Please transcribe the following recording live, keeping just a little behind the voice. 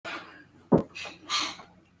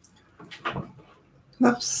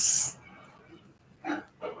Oops.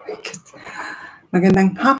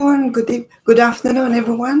 Magandang hapon. Good afternoon,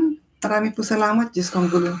 everyone. Marami po salamat. Diyos kong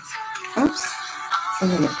gulo. Oops.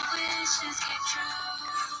 Sandali.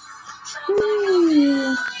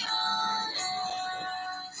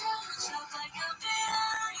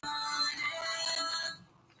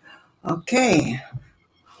 Okay.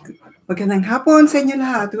 Magandang hapon sa inyo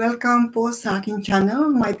lahat. Welcome po sa aking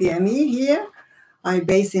channel, Mighty Emmy here. I'm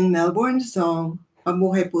based in Melbourne, so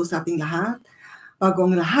mabuhay po sa ating lahat. Bago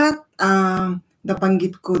ang lahat,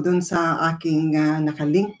 nabanggit ko dun sa aking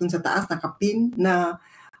nakalink dun sa taas, nakapin, na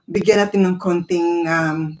bigyan natin ng konting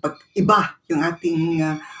pag-iba yung ating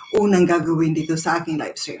unang gagawin dito sa aking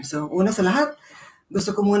live stream. So, una sa lahat,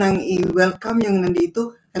 gusto ko munang i-welcome yung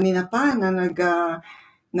nandito kanina pa na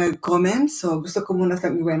nag-comment. So, gusto ko muna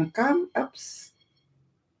siyang i-welcome. Oops.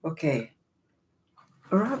 Okay.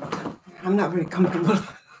 Alright. I'm not very comfortable.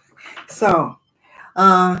 So,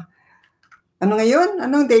 ano ngayon?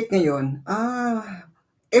 Anong date ngayon?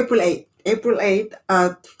 April 8. April 8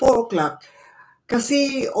 at 4 o'clock.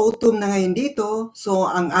 Kasi autumn na ngayon dito, so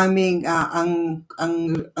ang aming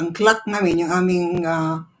ang clock namin, yung aming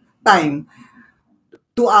time,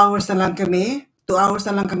 2 hours na lang kami. 2 hours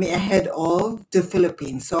na lang kami ahead of the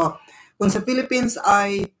Philippines. So, kung sa Philippines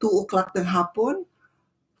ay 2 o'clock ng hapon,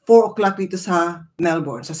 4 o'clock dito sa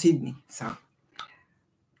Melbourne, sa Sydney. So,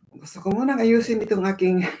 gusto ko munang ayusin itong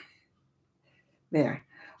aking... There.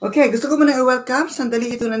 Okay, gusto ko muna i-welcome.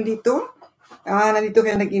 Sandali ito nandito. Nandito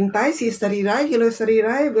kayo nag-intay. Si Stariray. Hello,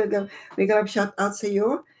 Stariray. Big love shout out sa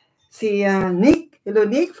iyo. Si Nick. Hello,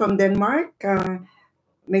 Nick from Denmark.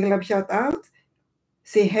 Big love shout out.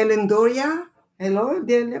 Si Helen Doria. Hello,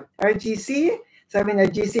 RGC. Sabi na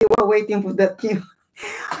RGC, wow, waiting for that new.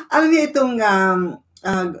 Alam niyo itong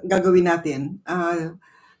gagawin natin.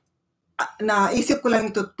 Naisip ko lang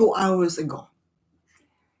ito 2 hours ago.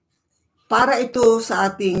 Para ito sa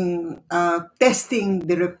ating testing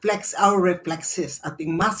our reflexes,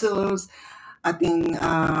 ating muscles, ating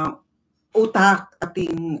utak,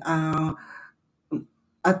 ating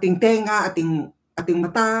tenga, ating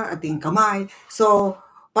mata, ating kamay. So,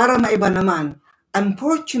 para maiba naman,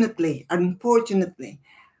 unfortunately,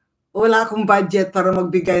 wala akong budget para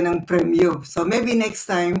magbigay ng premyo. So, maybe next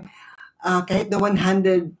time, kahit na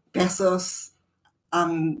 100 pesos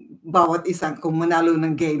ang bawat isang kung manalo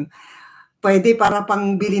ng game, pwede para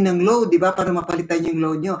pangbili ng load, di ba? Para mapalitan yung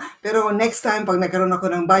load nyo. Pero next time, pag nagkaroon ako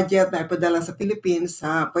ng budget na ipadala sa Philippines,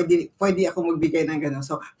 pwede ako magbigay ng gano'n.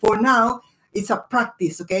 So, for now, it's a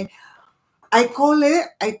practice, okay? I call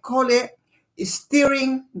it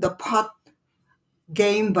Steering the Pot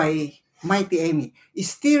game by Mighty Emmy.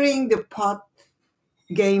 Steering the Pot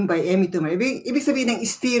game by Emmy Tumar. Ibig sabihin ng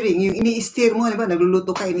steering, yung ini-steer mo, di ba?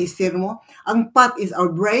 Nagluluto ka, ini-steer mo. Ang pot is our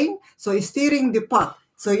brain, so steering the pot.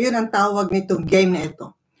 So, yun ang tawag nitong game na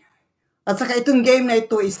ito. At saka itong game na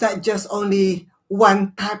ito is not just only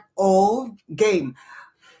one type of game.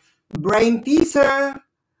 Brain teaser,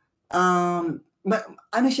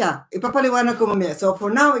 ano siya? Ipapaliwanag ko mamaya. So,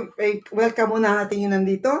 for now, welcome muna natin yun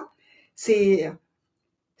nandito. Si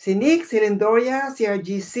Nick, si Lindoria, si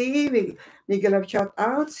RGC, Miguel of shout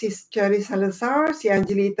out, si Cherry Salazar, si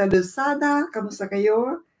Angelita Luzada, kamusta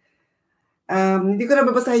kayo? Hindi ko na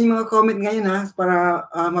babasahin yung mga comment ngayon para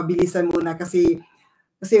mabilisan muna kasi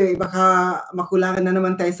baka makulangan na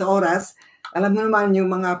naman tayo sa oras. Alam mo naman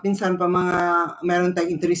yung mga pinsan pa meron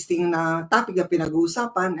tayong interesting na topic na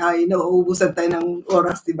pinag-uusapan, ay nauubusan tayo ng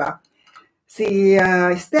oras, di ba? Si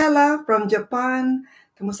Stella from Japan,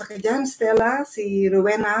 kamusta ka dyan, Stella? Si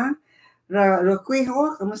Rowena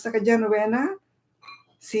Roquijo, kamusta ka dyan, Rowena?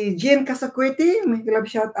 Si Jean Casacuete, may club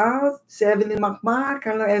shout out. Si Evelyn Macmar,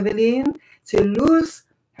 hello Evelyn. Si Luz,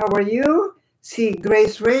 how are you? Si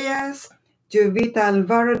Grace Reyes, Jovita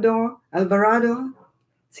Alvarado,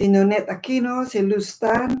 si Nonet Aquino, si Luz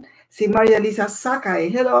Tan, si Maria Lisa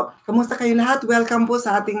Sakay. Hello, kamusta kayo lahat? Welcome po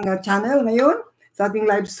sa ating channel ngayon, sa ating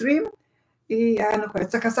live stream.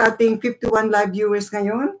 At saka sa ating 51 live viewers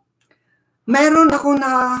ngayon. Mayroon ako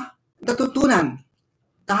natutunan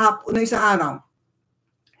kahapon na isang araw.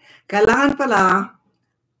 Kailangan pala,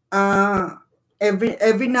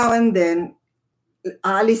 every now and then,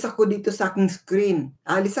 aalis ako dito sa aking screen.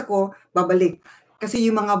 Aalis ako, babalik. Kasi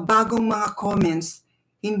yung mga bagong mga comments,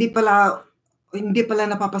 hindi pala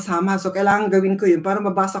napapasama. So, kailangan gawin ko yun para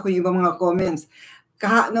mabasa ko yung mga comments.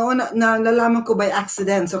 Nalaman ko by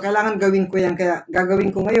accident. So, kailangan gawin ko yan. Kaya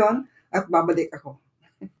gagawin ko ngayon at babalik ako.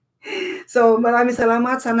 So, maraming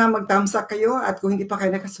salamat. Sana mag-thumbs up kayo. At kung hindi pa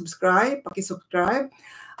kayo nakasubscribe, pakisubscribe.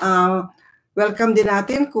 welcome din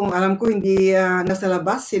natin kung alam ko hindi nasa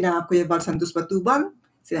labas sina Kuya Bal Santos Batubang,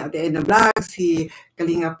 sina Ate Edna Vlog, si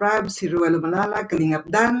Kalingap Rab, si Ruelo Malala,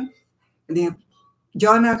 Kalingap Dan, Kalingap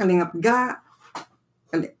Jonah, Kalingap Ga,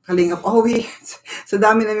 Kalingap Owi. Sa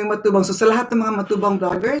dami naming matubang. So sa lahat ng mga matubang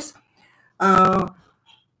vloggers,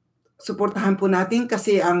 suportahan po natin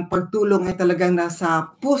kasi ang pagtulong ay talagang nasa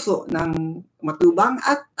puso ng matubang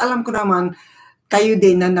at alam ko naman kayo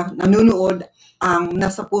din na nanonood ang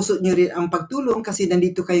nasa puso niyo rin ang pagtulong kasi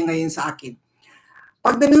nandito kayo ngayon sa akin.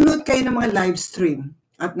 Pag nanonood kayo ng mga live stream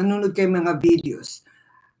at nanonood kayo ng mga videos,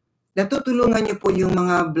 natutulungan niyo po yung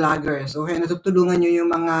mga vloggers, okay? Natutulungan niyo yung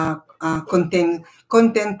mga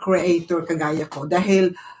content creator kagaya ko dahil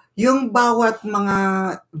yung bawat mga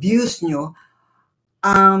views niyo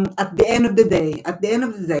at the end of the day,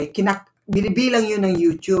 binibilang yun ng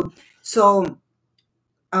YouTube. So,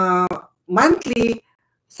 monthly,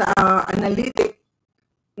 sa analytic,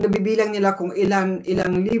 nabibilang nila kung ilang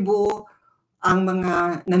libo ang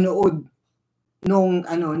mga nanood nung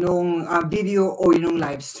video o nung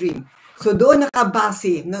live stream. So, doon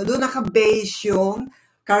nakabase yung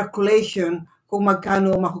calculation kung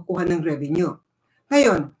magkano makukuha ng revenue.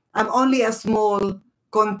 Ngayon, I'm only a small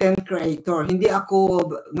content creator. Hindi ako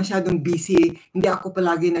masyadong busy, hindi ako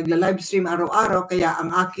palagi nagla-live stream araw-araw, kaya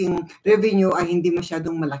ang aking revenue ay hindi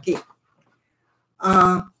masyadong malaki.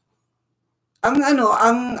 Ang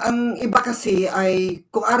iba kasi ay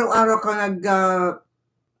kung araw-araw ka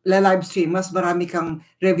live stream, mas marami kang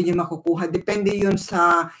revenue makukuha. Depende yun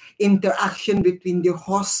sa interaction between the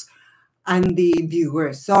host and the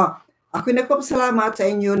viewers. So, ako nagpapasalamat sa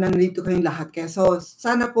inyo na nandito kayong lahat. Kaya so,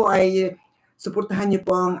 sana po ay suportahan niyo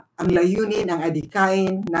po ang layunin, ang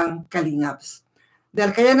adikain ng Kalingaps.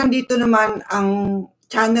 Dahil kaya nandito naman ang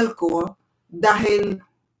channel ko dahil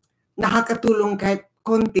nakakatulong kahit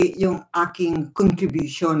konti yung aking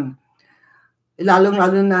contribution.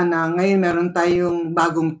 Lalong-lalo na ngayon meron tayong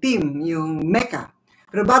bagong team, yung Meca.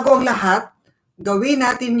 Pero bago ang lahat, gawin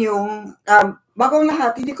natin yung bago ang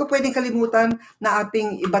lahat, hindi ko pwedeng kalimutan na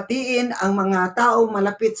ating ibatiin ang mga taong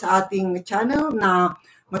malapit sa ating channel na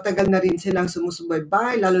matagal na rin silang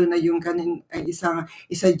sumusubaybay, lalo na yung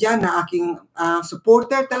isa dyan na aking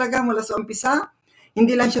supporter talaga mula sa umpisa.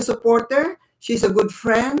 Hindi lang siya supporter, she's a good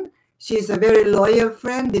friend, she's a very loyal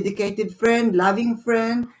friend, dedicated friend, loving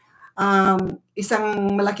friend,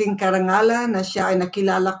 isang malaking karangalan na siya ay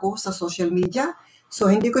nakilala ko sa social media. So,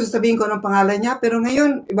 hindi ko sasabihin ko anong pangalan niya, pero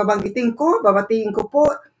ngayon, babatiin ko po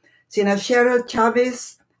sina Cheryl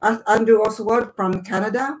Chavez at Andrew Oswald from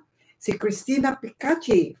Canada, si Christina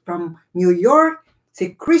Picachi from New York,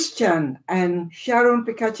 si Christian and Sharon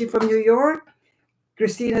Picachi from New York,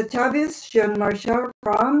 Christina Chavez, Sean Marshall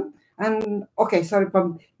from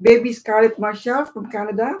Baby Scarlett Marshall from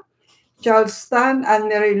Canada, Charles Stan and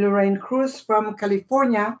Mary Lorraine Cruz from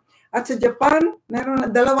California. At sa Japan, meron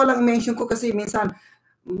dalawa lang mention ko kasi minsan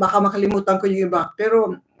baka makalimutan ko yung iba.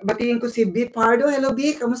 Pero batiin ko si B. Pardo. Hello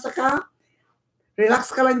B, kamusta ka?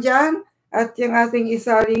 Relax ka lang dyan. At yung ating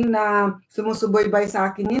isa ring na sumusubaybay sa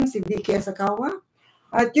akin yun, si Vicky Asakawa.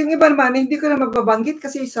 At yung iba naman, hindi ko na magbabanggit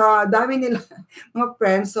kasi sa dami nila mga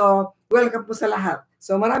friends. So, welcome po sa lahat.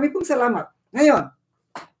 So, marami pong salamat. Ngayon,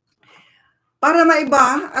 para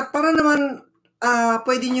maiba at para naman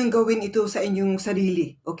pwede niyong gawin ito sa inyong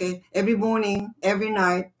sarili. Okay? Every morning, every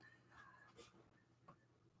night.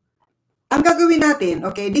 Ang gagawin natin,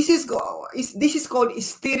 okay, this is called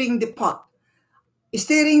stirring the pot.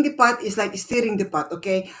 Stirring the pot is like stirring the pot,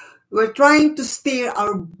 okay? We're trying to stir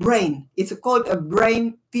our brain. It's called a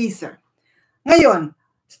brain teaser. Ngayon,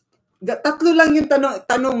 tatlo lang yung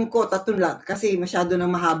tanong ko, tatlo lang, kasi masyado na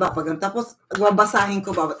mahaba. Tapos, babasahin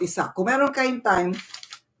ko bawat isa. Kung meron kayong time,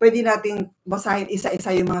 pwede nating basahin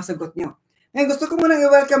isa-isa yung mga sagot nyo. Ngayon, gusto ko muna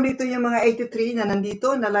i-welcome dito yung mga 83 na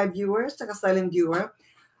nandito, na live viewers, saka silent viewer.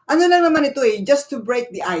 Ano lang naman ito just to break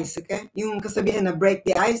the ice, okay? Yung kasabihan na break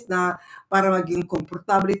the ice na para maging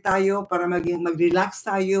komportable tayo, para mag-relax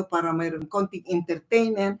tayo, para mayroon konting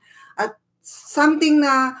entertainment, at something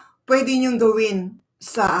na pwede nyong gawin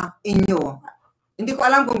sa inyo. Hindi ko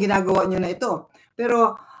alam kung ginagawa nyo na ito,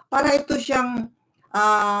 pero para ito siyang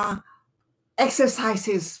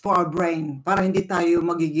exercises for our brain, para hindi tayo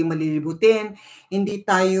magiging malilibutin, hindi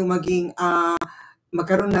tayo maging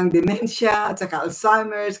magkaroon ng dementia at saka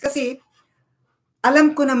Alzheimer's. Kasi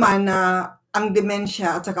alam ko naman na ang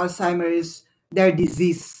dementia at saka Alzheimer's, they're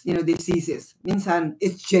diseases. Minsan,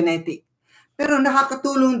 it's genetic. Pero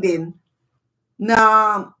nakakatulong din na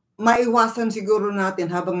maiwasan siguro natin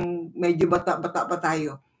habang medyo bata-bata pa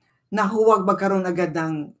tayo na huwag magkaroon agad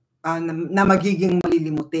ng na magiging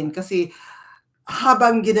malilimutin. Kasi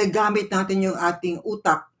habang ginagamit natin yung ating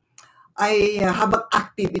utak, ay habang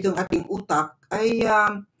active itong ating utak, ay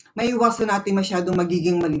maiwasan natin masyadong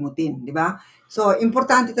magiging malimutin, di ba? So,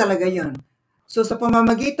 importante talaga yon. So, sa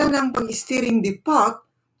pamamagitan ng pag-steering the pot,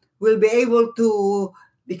 we'll be able to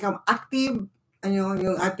become active,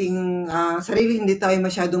 yung ating sarili, hindi tayo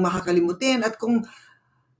masyadong makakalimutin. At kung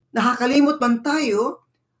nakakalimot man tayo,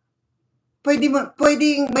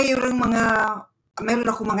 pwedeng meron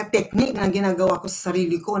ako mga technique na ginagawa ko sa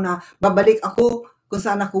sarili ko na babalik ako kung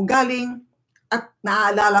saan ako galing at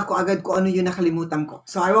naaalala ko agad kung ano yung nakalimutan ko.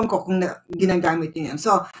 So, ayaw ko kung ginagamit niyo yan.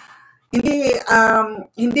 So,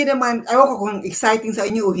 hindi naman, ayaw ko kung exciting sa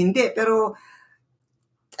inyo o hindi, pero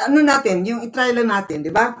ano natin, yung i-try lang natin, di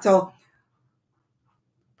ba? So,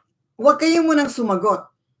 huwag kayo munang sumagot.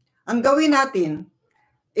 Ang gawin natin,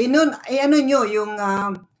 ano nyo, yung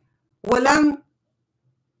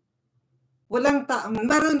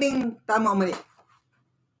meron ding tama o mali.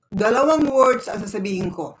 2 words ang sasabihin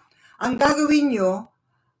ko. Ang gagawin nyo,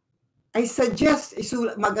 I suggest,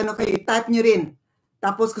 kayo, type nyo rin.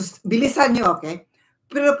 Tapos, bilisan nyo, okay?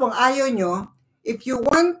 Pero kung ayaw nyo, if you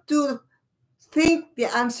want to think the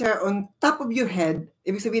answer on top of your head,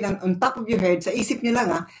 ibig sabihin on top of your head, sa isip nyo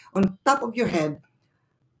lang on top of your head,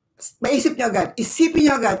 maisip nyo agad, isipin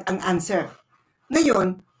nyo agad ang answer.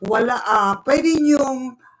 Ngayon, pwede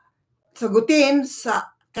nyong sagutin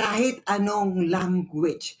sa kahit anong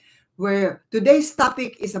language. Where today's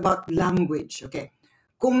topic is about language, okay?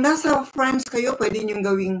 Kung nasa France kayo, pwede nyong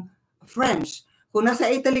gawing French. Kung nasa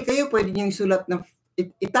Italy kayo, pwede nyong isulat ng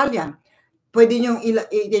Italian. Pwede nyong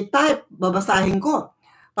i-type, babasahin ko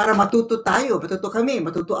para matuto kami,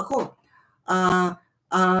 matuto ako.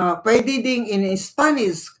 Pwede ding in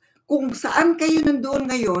Spanish. Kung saan kayo nandoon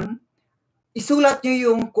ngayon, isulat nyo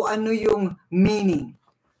yung kung ano yung meaning.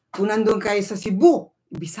 Kung nandoon kayo sa Cebu,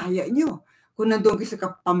 Bisaya nyo. Kung nandoon kayo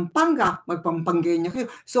sa Pampanga, magpampanggenyo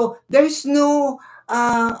kayo. So, there's no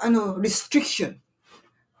restriction.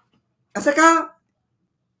 At saka,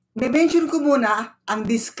 mention ko muna ang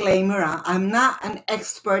disclaimer. I'm not an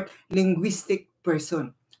expert linguistic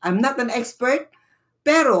person. I'm not an expert,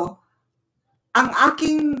 pero ang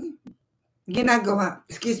aking ginagawa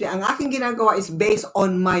is based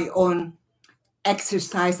on my own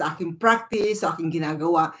exercise, aking practice, aking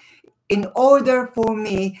ginagawa in order for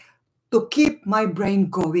me to keep my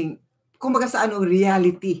brain going. Kumbaga sa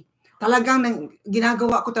reality. Talagang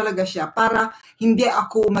ginagawa ko talaga siya para hindi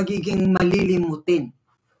ako magiging malilimutin.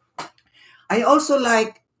 I also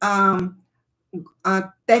like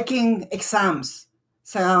taking exams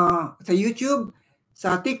sa YouTube,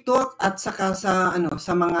 sa TikTok at saka sa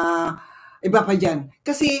mga iba pa diyan.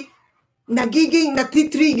 Kasi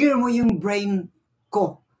nati-trigger mo yung brain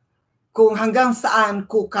ko. Kung hanggang saan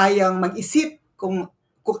ko kayang mag-isip, kung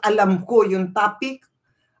alam ko yung topic,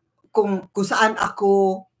 kung saan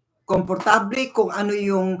ako komportable, kung ano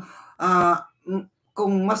yung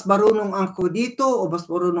kung mas marunong ako dito o mas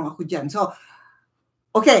marunong ako diyan. So,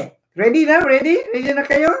 okay, ready na? Ready na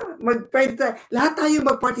kayo? Lahat tayo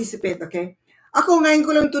mag-participate, okay? Ako ngayon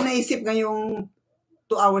ko lang ito naisip ngayong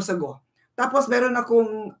 2 hours ago. Tapos meron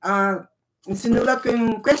akong sinulat ko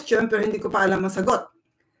yung question pero hindi ko pa alam ang sagot.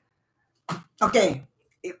 Okay.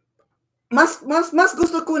 Mas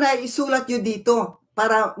gusto ko na isulat nyo dito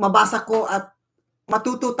para mabasa ko at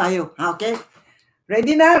matuto tayo. Okay?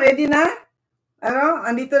 Ready na?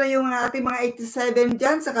 Andito na yung ating mga 87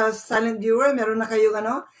 dyan sa silent viewer. Meron na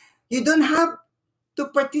kayong You don't have to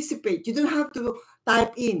participate. You don't have to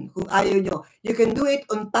type in kung ayaw nyo. You can do it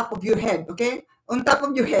on top of your head. Okay? On top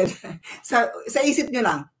of your head. sa isip nyo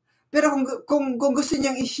lang. Pero kung gusto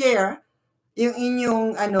nyo i-share yung inyong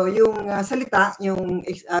yung salita, yung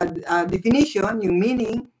definition, yung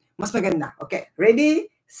meaning, mas maganda. Okay. Ready,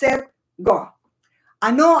 set, go.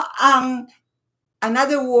 Ano ang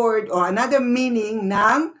another word or another meaning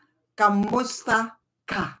ng kamusta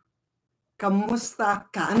ka? Kamusta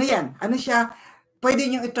ka? Ano yan? Ano siya? Pwede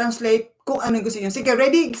nyo i-translate kung ano gusto nyo. Sige,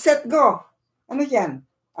 ready, set, go. Ano yan?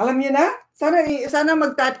 Alam niyo na? Sana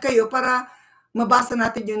mag-type kayo para mabasa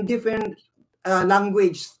natin yung different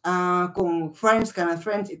language. Kung French ka na,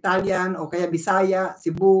 French, Italian, o kaya Bisaya,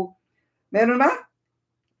 Cebu. Meron ba?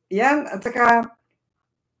 Yan. At saka,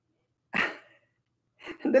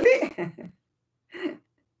 dali.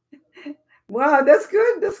 Wow, that's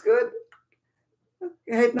good.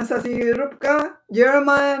 Kahit nasa Europe ka,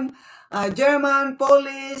 German,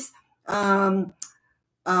 Polish,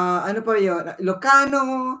 ano pa yun,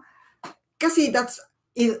 Ilocano, kasi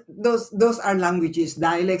those are languages,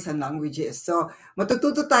 dialects and languages. So,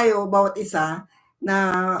 matututo tayo bawat isa na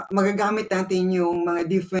magagamit natin yung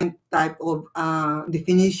mga different type of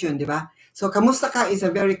definition, di ba? So, kamusta ka is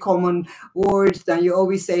a very common word that you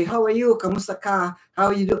always say, how are you? Kamusta ka?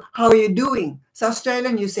 How are you doing? Sa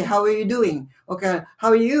Australian, you say, how are you doing? Okay, how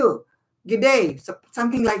are you? Good day. So,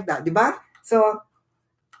 something like that, di ba? So,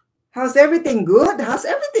 how's everything? Good? How's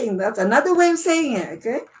everything? That's another way of saying it,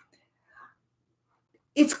 okay?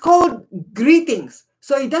 It's called greetings.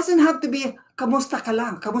 So it doesn't have to be kamusta ka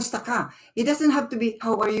lang, kamusta ka. It doesn't have to be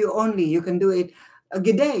how are you only. You can do it a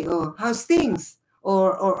good day or how's things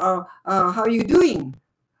or how are you doing.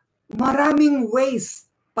 Maraming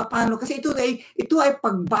ways paano kasi ito ay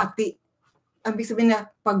pagbati. Ang ibig sabihin na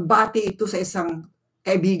pagbati ito sa isang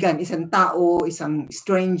kaibigan, isang tao, isang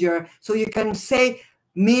stranger. So you can say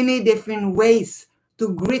many different ways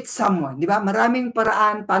to greet someone, di ba? Maraming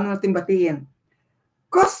paraan paano natin batiin.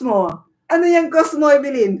 Cosmo. Ano yan, Cosmo,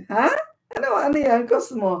 Evelyn? Ha? Ano yan,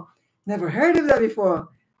 Cosmo? Never heard of that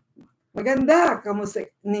before. Maganda. Kamusta?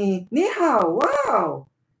 Ni hao.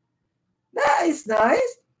 Wow. That is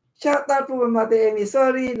nice. Shout out po, Mate Amy.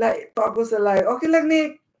 Sorry, to ako sa live. Okay lang,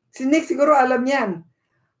 Nick. Si Nick siguro alam yan.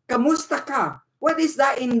 Kamusta ka? What is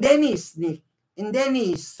that in Danish, Nick? In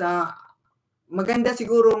Danish, maganda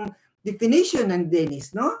sigurong definition ng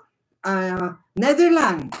Danish, no?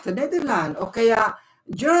 Netherlands, sa Netherlands, o kaya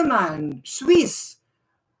German, Swiss,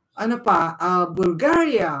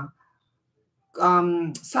 Bulgaria,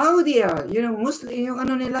 Saudi, yung Muslim, yung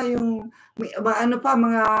nila, yung ano pa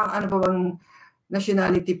bang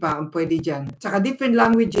nationality pa ang pwede dyan. Tsaka different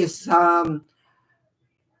languages,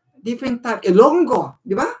 different type, Ilonggo,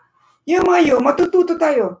 di ba? Yung mga matututo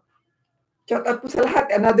tayo. Shout out po sa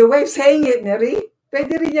lahat. Another way of saying it, Neri.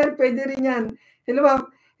 Pwede rin yan.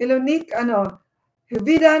 Hello, Nick,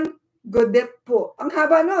 Hividan Godet po. Ang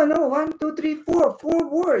haba no? 1, 2, 3, 4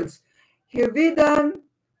 words. Hividan,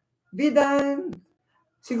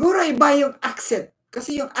 siguro iba yung accent.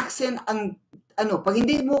 Kasi yung accent, pag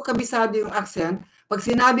hindi mo kabisado yung accent, pag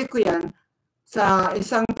sinabi ko yan, sa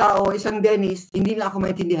isang tao, isang Dennis, hindi na ako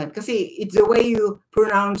maintindihan. Kasi it's the way you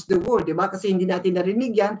pronounce the word, di ba? Kasi hindi natin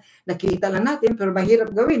narinig yan, nakita lang natin, pero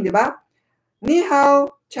mahirap gawin, di ba? Ni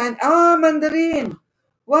hao, Chan, Mandarin.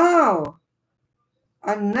 Wow!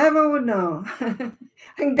 I never would know.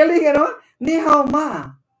 Ang galing, Ni hao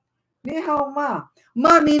ma. Ni hao ma.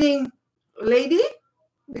 Ma meaning lady?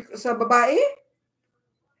 Sa babae?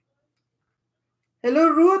 Hello,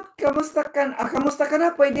 Ruth. Kamusta ka na?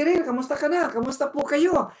 Pwede rin. Kamusta ka na? Kamusta po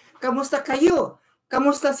kayo? Kamusta kayo?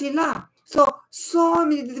 Kamusta sila? So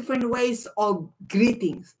many different ways of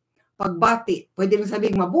greetings. Pagbati. Pwede rin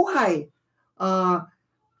sabihin mabuhay.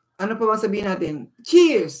 Ano pa bang sabihin natin?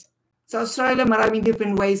 Cheers. Sa Australia, maraming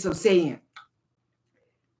different ways of saying it.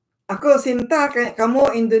 Ako, Sinta,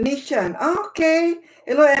 kamo, Indonesian. Okay.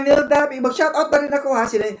 Hello, Emilda. Mag-shout out na rin ako, ha?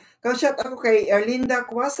 Shout out ako kay Erlinda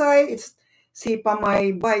Kuwasay. It's si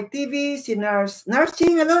Pamay Bay TV, si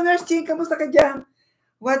Nursing. Hello, Nursing. Kamusta ka dyan?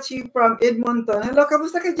 Watching from Edmonton. Hello,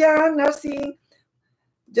 kamusta ka dyan, Nursing?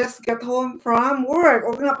 Just got home from work.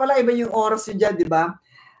 O nga pala, iba yung oras yun dyan, di ba?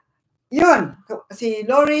 Yun. Si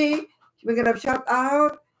Lori, mag-shout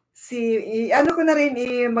out. Ko na rin,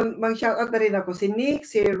 mag-shout out na rin ako. Si Nick,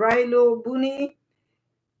 si Rilo Buni,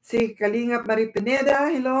 si Kalingap Marie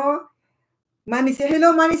Pineda. Hello. Hello,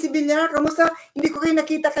 Manny Sibilyar. Kamusta? Hindi ko kayo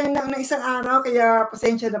nakita kanina ng isang araw, kaya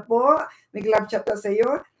pasensya na po. Nag-love chat na sa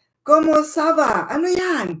iyo. Como saba? Ano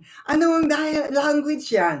yan? Anong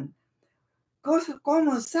language yan?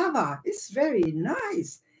 Como saba? It's very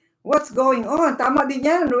nice. What's going on? Tama din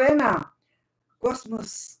yan, Rowena. Cosmo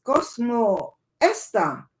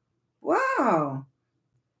Esta. Wow.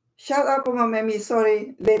 Shout out po, Ma'am Emmy.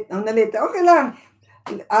 Sorry, late. Okay lang.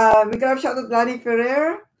 Mag-love shout out, Lani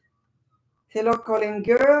Ferrer. Hello, Colin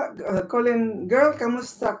Girl,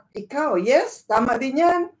 kamusta ikaw? Yes, tama din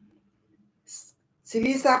yan. Si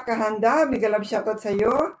Lisa Kahanda, may shoutout sa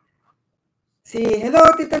iyo. Hello,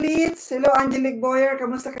 Tita Litz. Hello, Angelic Boyer,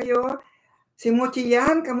 kamusta kayo? Si Mochi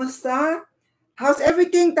Yan, kamusta? How's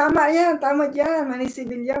everything? Tama yan, tama dyan. Manny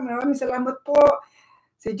Sibilia, maraming salamat po.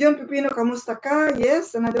 Si John Pipino, kamusta ka?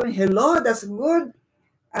 Yes, another one. Hello, that's good.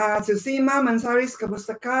 Susima Mansaris,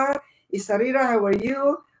 kamusta ka? Isarira, how are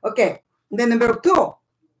you? Okay. And then number two,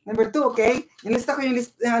 okay? Nilista ko yung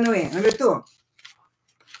list, number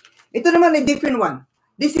 2. Ito naman a different one.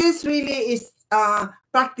 This is really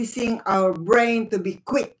practicing our brain to be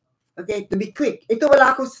quick. Okay, to be quick. Ito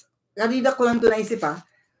kanina ko lang ito naisip, ha?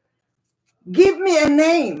 Give me a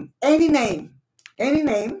name. Any name.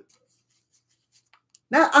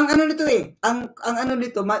 Na, ang ano nito ang ano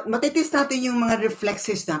nito, matitest natin yung mga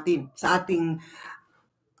reflexes natin sa ating,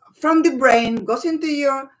 from the brain, goes into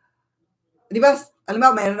your, di ba, alam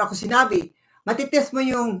mo, mayroon ako sinabi, matitest mo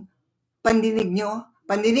yung pandinig nyo,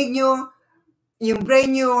 yung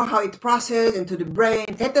brain nyo, how it processes into the brain.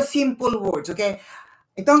 Kahit the simple words, okay?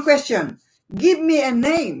 Itong question. Give me a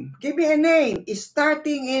name. Give me a name. Is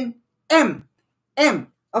starting in M.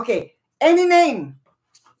 M. Okay. Any name.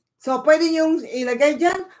 So, pwede yung ilagay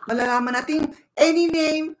dyan. Malalaman natin any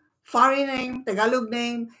name, foreign name, Tagalog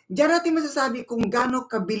name. Diyan natin masasabi kung gaano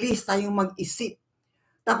kabilis tayong mag-isip.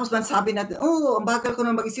 Tapos masasabi natin, oh, ang bagal ko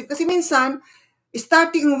na mag-isip. Kasi minsan,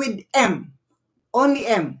 starting with M. Only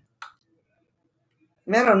M.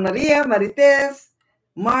 Meron Maria, Marites,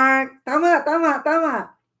 Mark. Tama, tama,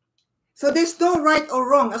 tama. So there's no right or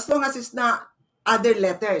wrong as long as it's not other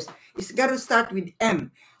letters. It's got to start with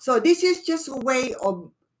M. So this is just a way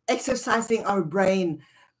of exercising our brain.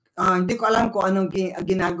 Hindi ko alam kung anong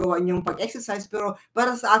ginagawa niyong pag-exercise, pero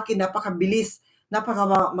para sa akin, napakabilis,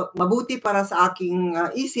 mabuti para sa aking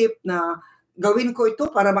isip na gawin ko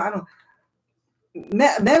ito para maano.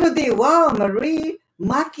 Melody, wow, Marie,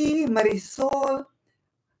 Maki, Marisol,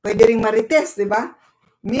 pwede rin Marites, di ba?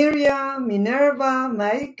 Miriam, Minerva,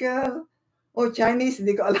 Michael, Chinese,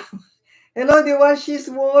 hindi ko alam. Hello, Diwan, she's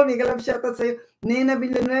warm. Miguel of shoutout sa'yo. Nena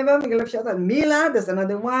Villanueva, Miguel of shoutout. Mila, that's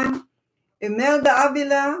another one. Imelda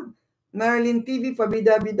Avila, Marilyn TV,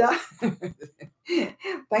 Pabida-bida.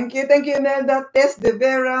 Thank you, Imelda. Tess De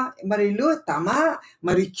Vera, Marilu, Tama.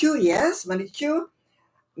 Marichu, yes, Marichu.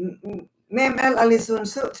 Memel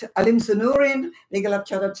Alimsunurin, Miguel of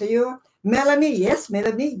shoutout sa'yo. Melanie, yes,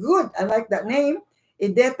 Melanie, good. I like that name.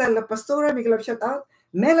 Ideta La Pastora, Miguel of shoutout.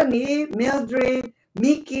 Melanie, Mildred,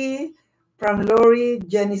 Mickey, from Lori,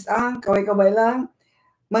 Janice Ang, kaway-kaway lang.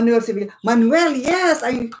 Manuel Sibil. Manuel, yes,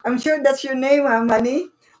 I'm sure that's your name, Manny.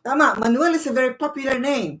 Tama, Manuel is a very popular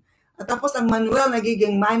name. At tapos ang Manuel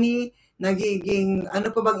nagiging Manny, nagiging ano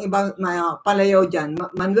pa bang ibang palayaw dyan?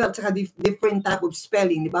 Manuel, at saka different type of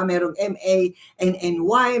spelling, di ba? Merong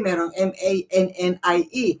M-A-N-N-Y, merong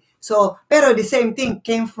M-A-N-N-I-E. So, pero the same thing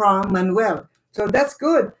came from Manuel. So that's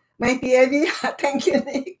good. Mighty Evie, thank you,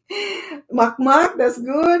 Nick. Mark, that's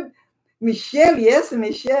good. Michelle, yes,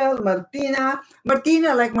 Michelle. Martina,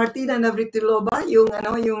 like Martina Navratilova, yung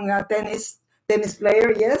tennis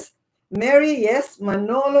player, yes. Mary, yes.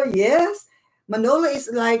 Manolo, yes. Manolo is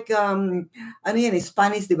like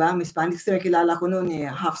Spanish, di ba? May Spanish na kilala ko noon,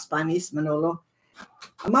 half Spanish, Manolo.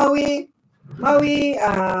 Maui,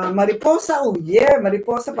 Mariposa, oh yeah,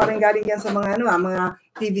 Mariposa, parang galing yan sa mga mga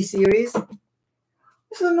TV series.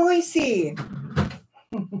 So noisy.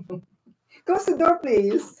 Close the door,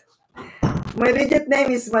 please. My legit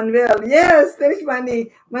name is Manuel. Yes, there's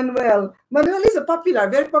money. Manuel. Manuel is a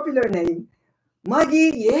very popular name.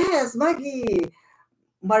 Maggie, yes, Maggie.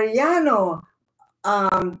 Mariano.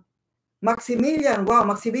 Maximilian. Wow,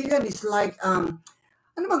 Maximilian is like, ano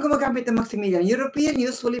ba gumagamit ng Maximilian? European,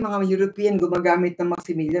 usually mga European gumagamit ng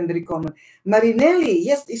Maximilian, very common. Marinelli,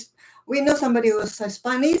 yes, we know somebody who's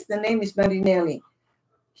Spanish, the name is Marinelli.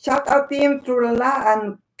 Shout out team Trulala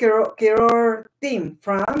and Kiror team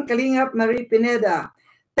from Kalingap, Marie Pineda.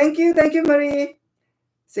 Thank you, Marie.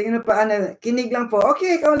 Sige na pa, kinig lang po.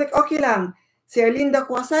 Okay, okay lang. Si Erlinda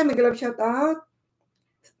Kuasay, may galap shout out.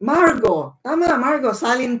 Margo, tama, Margo,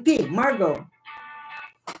 Salinti, Margo.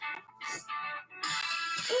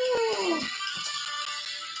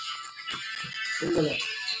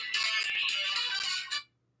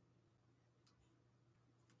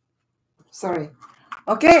 Sorry.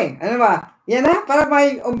 Okay, ano ba? Yan na, para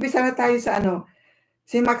may umpisa na tayo sa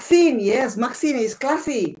Si Maxine, yes, Maxine is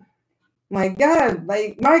classy. My God,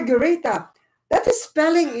 by Margarita. That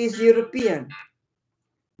spelling is European.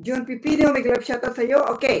 John Pipino, may glove shoutout sa iyo.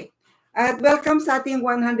 Okay. At welcome sa ating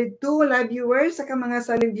 102 live viewers, saka mga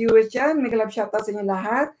silent viewers dyan. May glove shoutout sa inyo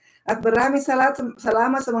lahat. At maraming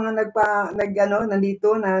salamat sa mga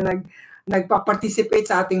nandito na nagpa-participate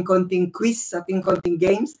sa ating konting quiz, sa ating konting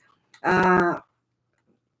games.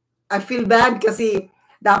 I feel bad kasi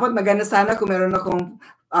dapat maganda sana kung meron akong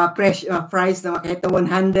price na kahit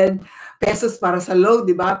 100 pesos para sa load,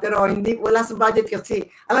 di ba? Pero wala sa budget kasi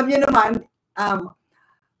alam niyo naman,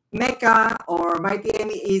 Meca or Mighty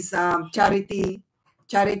Emmy is charity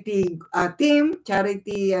team,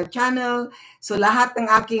 charity channel. So lahat ng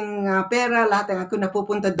aking pera, lahat ng ako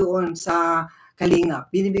napupunta doon sa Kalinga.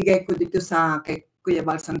 Binibigay ko dito sa kay Kuya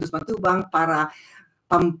Bal Santos Matubang para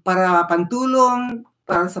pantulong,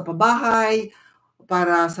 para sa pabahay,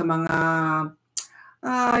 para sa mga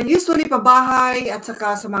usually pabahay at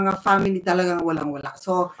saka sa mga family talagang walang-wala.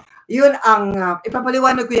 So, yun ang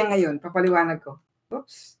ipapaliwanag ko yan ngayon. Papaliwanag ko.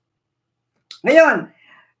 Oops. Ngayon,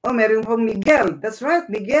 meron pong Miguel. That's right,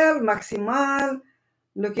 Miguel, Maximal.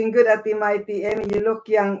 Looking good at the Mighty Emmy. You look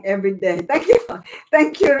young every day. Thank you.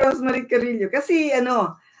 Thank you, Rosemary Carrillo. Kasi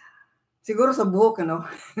Siguro sa buhok, ano?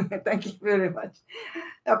 Thank you very much.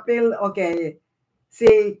 Apil, okay.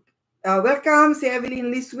 Welcome si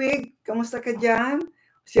Evelyn Liswig. Kamusta ka dyan?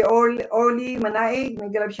 Si Orly Manaig,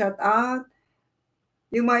 may galap shout out.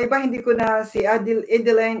 Yung mga iba, hindi ko na si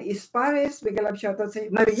Adeline Ispares, may galap shout out sa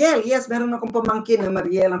Mariel. Yes, meron akong pamangkin na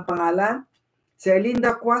Mariel ang pangalan. Si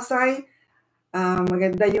Erlinda Kwasay,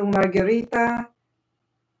 maganda yung Margarita.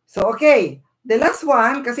 So, okay. The last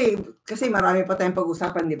one, kasi marami pa tayong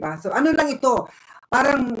pag-usapan, di ba? So, ano lang ito?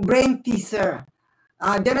 Parang brain teaser.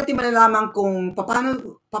 Diyan natin malalaman kung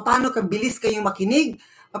paano kabilis kayong makinig,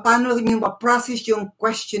 paano nyo ma-process yung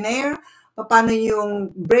questionnaire, paano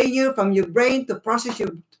yung from your brain to process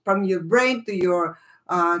from your brain to your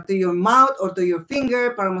mouth or to your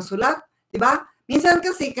finger para masulat, di ba? Minsan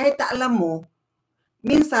kasi kahit alam mo,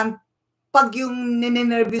 minsan pag yung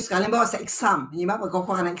nene-nervous ka, halimbawa sa exam, di ba?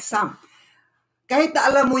 Pagkukuha ka ng exam, kahit na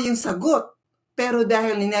alam mo yung sagot, pero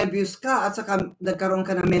dahil ninervyos ka at saka nagkaroon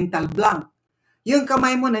ka ng mental blank, yung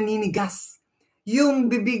kamay mo naninigas.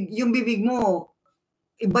 Yung bibig mo,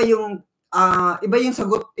 iba yung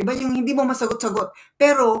sagot, iba yung hindi mo masagot-sagot.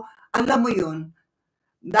 Pero alam mo yun,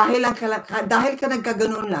 dahil ka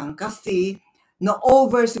nagkaganoon lang kasi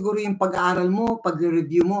na-over siguro yung pag-aaral mo,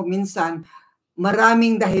 pag-review mo. Minsan,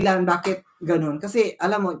 maraming dahilan bakit ganun. Kasi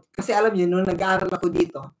alam niyo, nung nag-aaral ako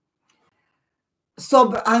dito,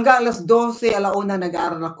 hanggang alas 12, alauna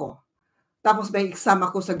nag-aaral ako. Tapos may exam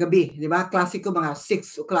ako sa gabi, di ba? Klase ko mga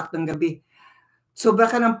 6 o'clock ng gabi. Sobra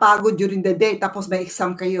ka ng pagod during the day, tapos may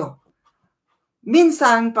exam kayo.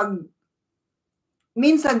 Minsan,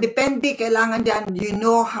 depende, kailangan dyan, you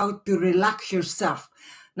know how to relax yourself.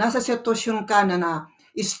 Nasa sitwasyon ka na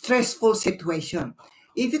stressful situation.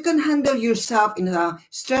 If you can handle yourself in a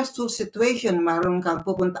stressful situation, maroon kang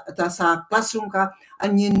pupunta sa classroom ka,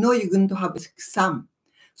 and you know you're going to have exam.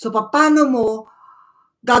 So, paano mo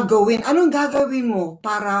gagawin? Anong gagawin mo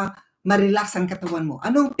para ma-relax ang katawan mo?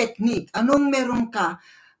 Anong technique? Anong meron ka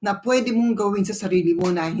na pwede mong gawin sa sarili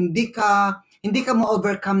mo na hindi ka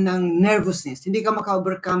ma-overcome ng nervousness, hindi ka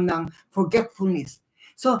maka-overcome ng forgetfulness.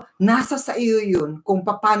 So, nasa sa iyo yun kung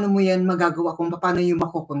paano mo yan magagawa, kung paano yung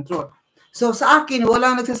makokontrol. So, sa akin,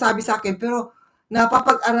 wala nagsasabi sa akin, pero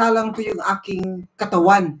napapag-aralan ko yung aking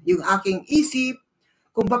katawan, yung aking isip,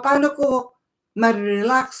 kung paano ko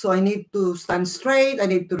ma-relax. So, I need to stand straight, I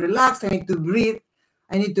need to relax, I need to breathe,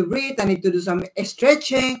 I need to do some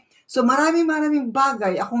stretching. So, maraming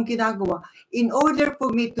bagay akong ginagawa in order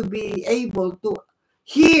for me to be able to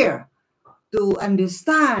hear, to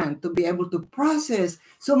understand, to be able to process.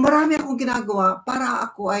 So, marami akong ginagawa para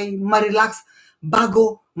ako ay ma-relax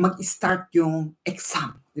bago mag-start yung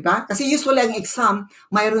exam. Diba? Kasi usually ang exam,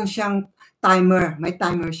 mayroon siyang timer. May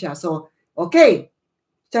timer siya. So, okay.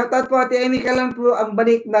 Shoutout po, Ate Amy ka lang po ang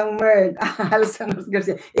balik ng MERD. Alsanos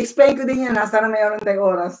Garcia. Explain ko din yan, sana mayroon tayong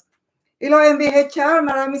oras. Hello, MBHR.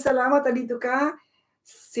 Maraming salamat. Dito ka.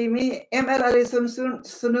 Si ML Alison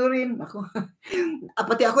Sunurin. Ako.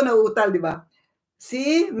 Pati ako nauutal, di ba?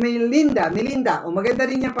 Si Melinda. O, maganda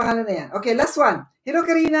rin yung pangalan na yan. Okay, last one. Hello,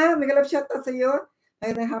 Karina. May galap shoutout sa iyo.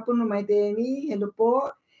 Magandang hapon mo, Maite Amy. Hello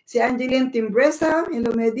po. Si Angeline Timbresa.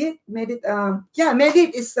 Hello, Medit.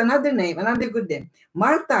 Medit is another name. Another good name.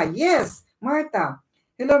 Martha. Yes, Martha.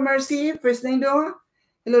 Hello, Mercy. First name do.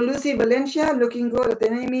 Hello, Lucy Valencia. Looking good.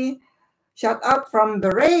 Ate Amy. Shout out from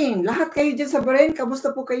Bahrain. Lahat kayo dyan sa Bahrain,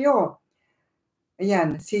 kamusta po kayo?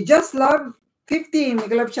 Ayan, si Just Love 50, may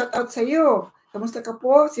galap shout out sa iyo. Kamusta ka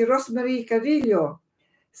po? Si Rosemary Carrillo,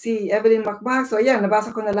 si Evelyn Macmac. So ayan,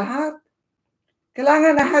 nabasa ko na lahat.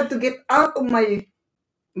 Kailangan I had to get out of my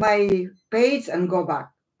page and go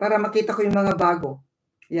back para makita ko yung mga bago.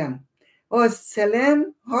 Ayan. Oh,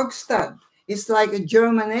 Selene Hogstad. It's like a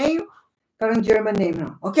German name. Parang German name,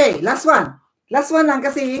 no? Okay, last one. Last one lang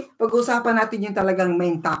kasi pag-usapan natin yung talagang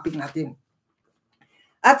main topic natin.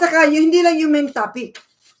 At saka, hindi lang yung main topic.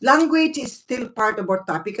 Language is still part of our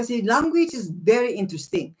topic kasi language is very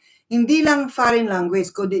interesting. Hindi lang foreign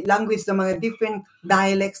language, kundi language ng mga different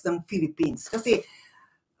dialects ng Philippines. Kasi,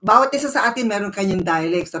 bawat isa sa atin meron kanyang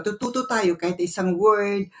dialects. Natututo tayo kahit isang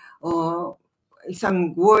word o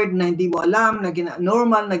isang word na hindi mo alam, na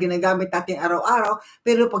normal na ginagamit natin araw-araw,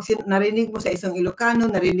 pero pag narinig mo sa isang Ilocano,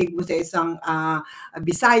 narinig mo sa isang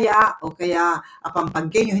Bisaya, o kaya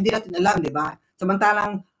Pampanggenyo, hindi natin alam, di ba?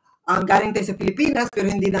 Samantalang galing tayo sa Pilipinas, pero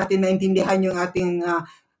hindi natin naintindihan yung ating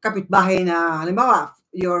kapitbahay na, halimbawa,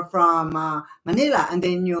 you're from Manila, and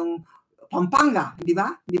then yung Pampanga, di ba?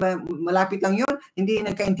 Di ba, malapit lang yun, hindi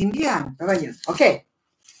nagkaintindihan. Tara yun. Okay.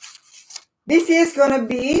 This is gonna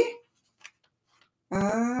be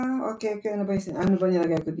okay. Ano ba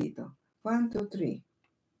nilagay ko dito? 1, 2, 3.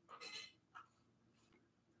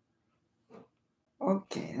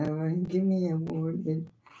 Okay, give me a word.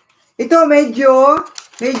 Ito medyo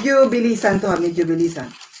bilisan to, medyo bilisan.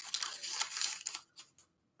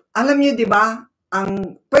 Alam niyo 'di ba,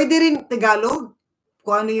 pwede rin Tagalog,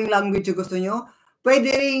 kung ano yung language yung gusto niyo.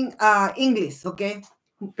 Pwede ring English, okay?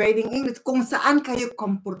 Pwedeng English kung saan kayo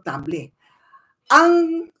komportable.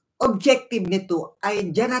 Ang objective nito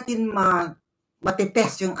ay diyan natin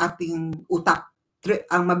matitest yung ating utak.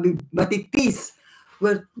 Ang matitis.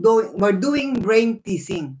 We're doing brain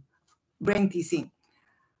teasing. Brain teasing.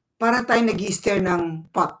 Para tayo nag-i-stir ng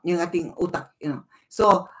pot, yung ating utak.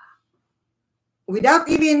 So, without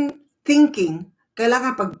even thinking,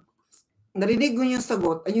 kailangan pag narinig mo yung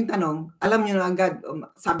sagot, ay yung tanong, alam nyo na agad,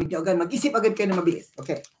 sabi nyo agad, mag-isip agad kayo na mabilis.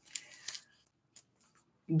 Okay.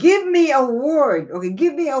 Give me a word. Okay,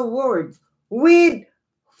 give me a word with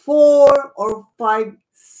 4 or 5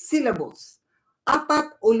 syllables.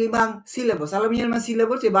 4 o 5 syllables. Alam niyo naman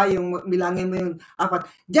syllables, diba? Yung bilangin mo yung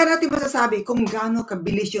 4. Diyan natin masasabi kung gaano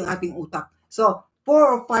kabilis yung ating utak. So, 4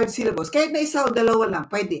 or 5 syllables. Kahit na isa o dalawa lang,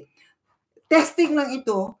 pwede. Testing lang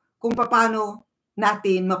ito kung paano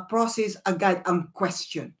natin ma-process agad ang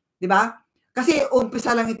question. Diba? Kasi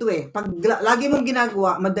umpisa lang ito eh. Pag lagi mong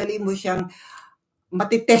ginagawa, madali mo siyang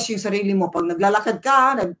matitest yung sarili mo. Pag naglalakad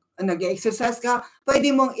ka, nag-exercise ka,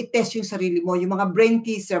 pwede mong itest yung sarili mo. Yung mga brain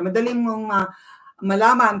teaser, madali mong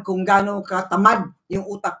malaman kung gaano katamad yung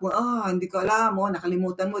utak mo. Hindi ko alam mo,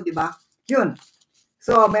 nakalimutan mo, di ba? Yun.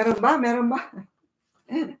 So, meron ba? Meron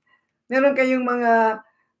kayong mga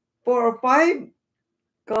 4 or 5?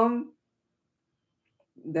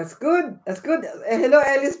 That's good. Hello,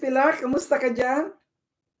 Alice Pilar. Kamusta ka dyan?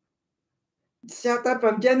 Shout out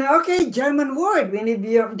from German. Okay, German word. We need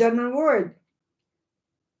your German word.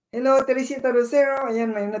 Hello, Teresita Rosero.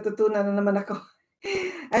 Ayan, may natutunan na naman ako.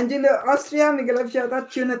 Angelo Austria, Miguel Love shout out.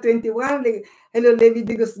 Tuna 21. Hello, Levi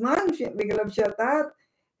de Guzman. Miguel Love shout out.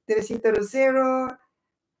 Teresita Rosero.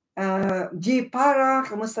 G. Para.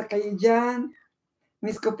 Kamusta kayo dyan?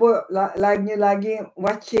 Miss ko po, live nyo lagi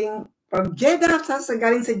watching from Jeddah.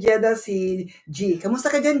 Galing sa Jeddah si G.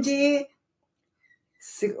 Kamusta ka dyan, G?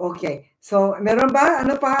 Okay. So, meron ba?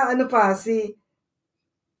 Ano pa?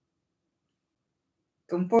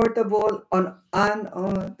 Comfortable on.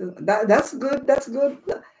 That's good.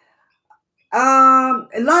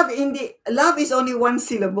 Love is only 1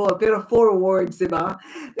 syllable, pero 4 words, diba?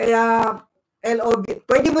 Kaya, L-O-V.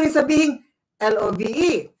 Pwede mo rin sabihin,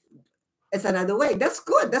 L-O-V-E. It's another way. That's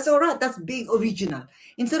good. That's all right. That's being original.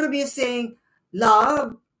 Instead of you saying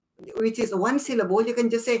love, which is 1 syllable, you can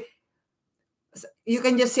just say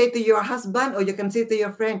to your husband or you can say to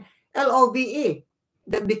your friend, L-O-V-E.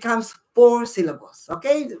 That becomes 4 syllables.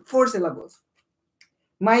 Okay? 4 syllables.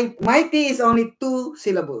 Mighty is only 2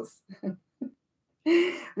 syllables.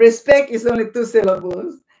 Respect is only 2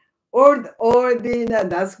 syllables.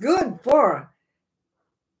 That's good. 4.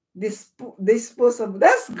 Disposable.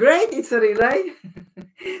 That's great. It's a Riray.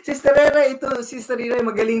 Sister Riray,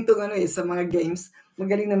 magaling itong sa mga games.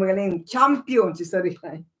 Magaling. Champion, Sister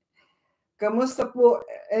Riray. Kamusta po?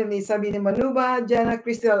 Sabi ni Manuba, Jana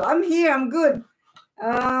Crystal, I'm here, I'm good.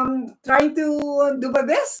 Trying to do my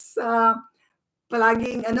best.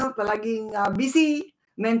 Palaging busy,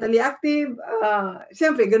 mentally active.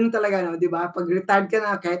 Siyempre, ganun talaga, no? Diba? Pag retired ka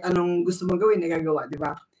na, kahit anong gusto mong gawin, nagagawa,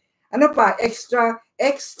 diba? Ano pa?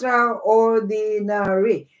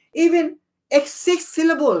 Extraordinary. Even 6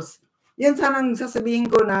 syllables. Yan sanang sasabihin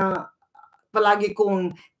ko na palagi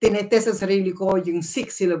kong tinetest sa sarili ko yung 6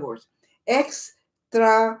 syllables.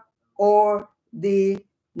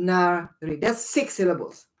 Extraordinary. That's 6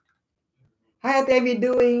 syllables. Hi, Ate Evie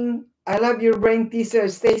doing? I love your brain teaser.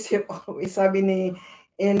 Stay safe always, sabi ni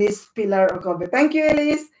Elise Pilar Ocobe. Thank you,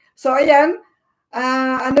 Elise. So, ayan.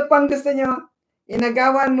 Ano pang gusto nyo?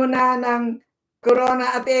 Inagawan mo na ng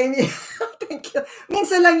corona, Ate Evie. Thank you.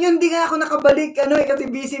 Minsan lang yun, di nga ako nakabalik.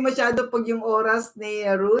 Kasi busy masyado pag yung oras ni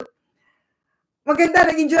Ruth. Maganda,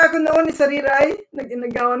 nag-enjoy ako noon ni Sariray.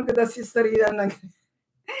 Nag-inagawan ko si Sariray. Lang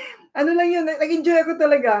yun, nag-enjoy ako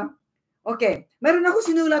talaga. Okay, meron ako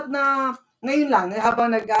sinulat na ngayon lang,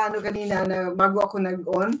 habang kanina, na bago ako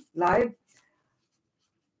nag-on live.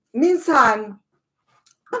 Minsan,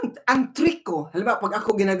 ang trick ko, halimbawa, pag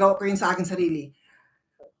ako ginagawa ko yun sa aking sarili,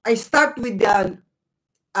 I start with the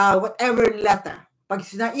whatever letter. Pag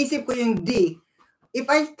naisip ko yung D, if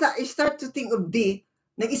I start to think of D,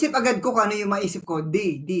 nag-isip agad ko kung ano yung maisip ko.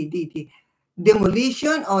 D.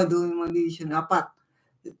 Demolition. Apat.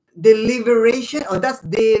 Deliberation. That's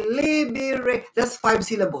deliberate. That's 5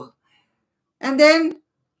 syllables. And then,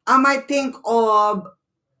 I might think of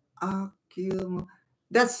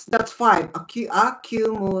that's 5.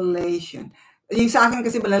 Accumulation. Yung sa akin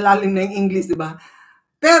kasi malalalim na yung English, di ba?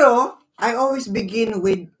 Pero, I always begin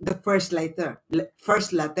with the first letter.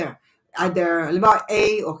 First letter. Either, halimbawa,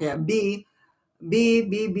 A o kaya B, B,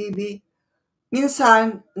 B, B, B.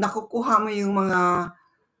 Minsan, nakukuha mo yung mga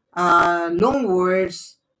long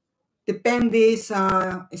words depende sa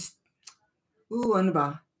ano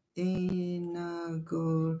ba?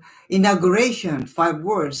 Inauguration, 5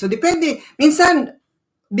 words. So, depende. Minsan,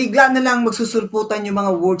 bigla na lang magsusulputan yung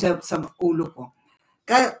mga words sa ulo ko.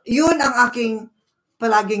 Kaya, yun ang aking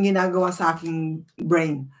palaging ginagawa sa aking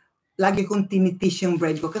brain. Lagi kong tinitis yung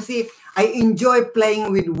brain ko kasi I enjoy playing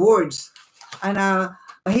with words. And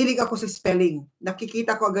mahilig ako sa spelling.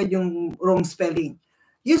 Nakikita ko agad yung wrong spelling.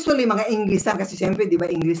 Usually, mga English lang kasi siyempre, di ba,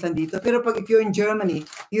 English lang dito. Pero pag if you're in Germany,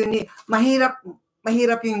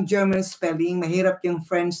 mahirap yung German spelling, mahirap yung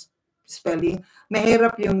French spelling,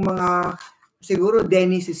 mahirap yung mga, siguro,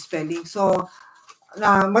 Danish spelling. So,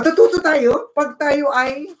 matututo tayo pag tayo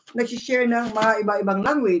ay nag-share ng mga iba-ibang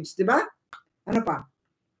language, di ba? Ano pa?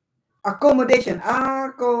 Accommodation.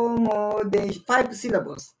 5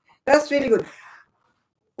 syllables. That's really good.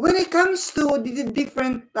 When it comes to the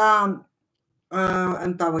different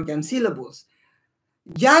ang tawag yan, syllables.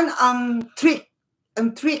 Diyan ang trick.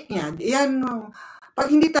 Ang trick niya. Yan, pag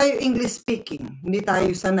hindi tayo English speaking, hindi tayo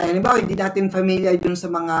sanay. Halimbawa, hindi natin familiar dun sa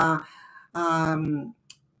mga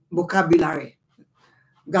vocabulary.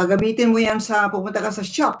 Gagamitin mo yan pupunta ka sa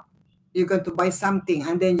shop. You're going to buy something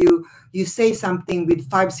and then you say something with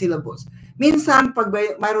 5 syllables. Minsan, pag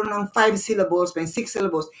mayroon ng 5 syllables, may 6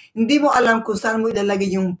 syllables, hindi mo alam kung saan mo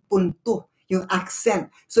ilalagay yung punto, yung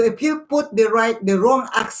accent. So if you put the wrong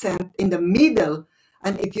accent in the middle,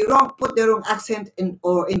 and if you put the wrong accent in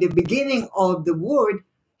the beginning of the word,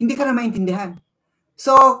 hindi ka na maintindihan.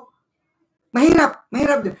 So, mahirap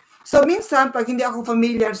din. So minsan, pag hindi ako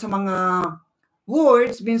familiar sa mga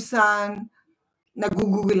words, minsan,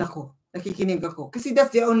 nag-google ako, nakikinig ako. Kasi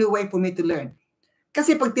that's the only way for me to learn.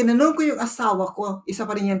 Kasi pag tinanong ko yung asawa ko, isa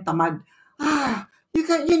pa rin yan tamad.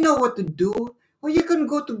 You know what to do. Or you can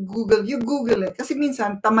go to Google. You Google it. Kasi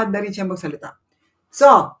minsan, tamad na rin siya magsalita.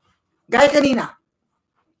 So, gaya kanina,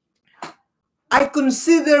 I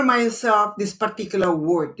consider myself this particular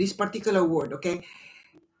word, okay?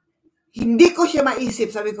 Hindi ko siya maisip.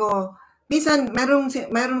 Sabi ko, minsan,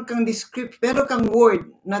 meron kang description, meron kang word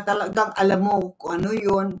na talagang alam mo kung ano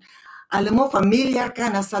yun. Alam mo, familiar ka,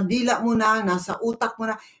 nasa dila mo na, nasa utak mo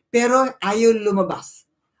na, pero ayaw lumabas.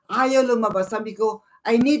 Sabi ko,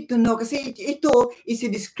 I need to know, kasi ito is a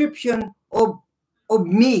description of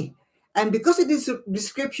me. And because it is a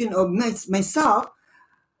description of myself,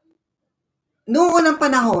 noong unang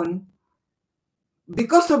panahon,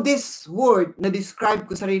 because of this word na describe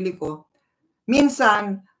ko sarili ko,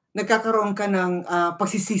 minsan, nagkakaroon ka ng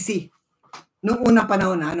pagsisisi. Noong unang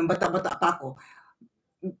panahon nung bata-bata pa ako,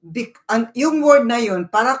 yung word na yun,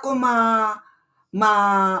 para ko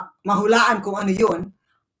mahulaan kung ano yun,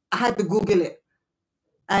 I had to Google it.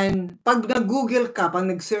 And pag nag-Google ka, pag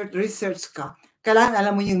research ka, kailangan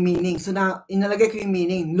alam mo yung meaning. So, inalagay ko yung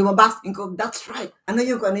meaning. Lumabas, that's right. Ano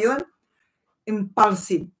yun?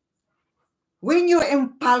 Impulsive. When you're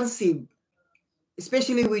impulsive,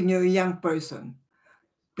 especially when you're a young person,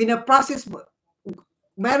 pinaprocess mo,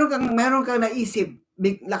 meron kang naisip,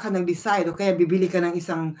 bigla ka nag-decide, o kaya bibili ka ng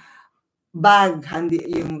isang bag,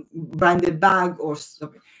 yung branded bag, or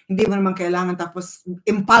hindi mo naman kailangan, tapos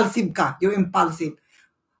you're impulsive.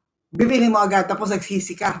 Bibili mo agad, tapos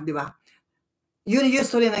nagsisi ka, di ba? Yun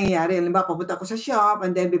usually nangyayari. Halimbawa, papunta ako sa shop,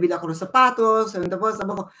 and then bibili ako ng sapatos, and tapos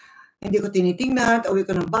sabi ko, hindi ko tinitingnan, uwi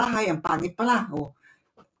ko ng bahay, ang pangit pala.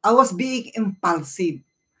 I was being impulsive.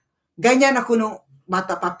 Ganyan ako nung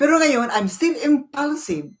bata pa. Pero ngayon, I'm still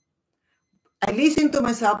impulsive. I listen to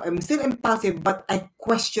myself, I'm still impulsive, but I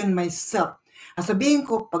question myself. Sabihin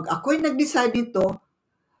ko, pag ako'y nag-decide nito,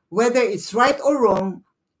 whether it's right or wrong,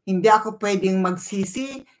 hindi ako pwedeng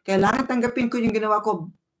magsisi. Kailangan tanggapin ko yung ginawa ko.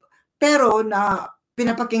 Pero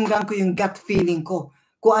pinapakinggan ko yung gut feeling ko.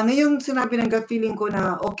 Kung ano yung sinabi ng gut feeling ko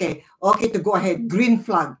na okay to go ahead, green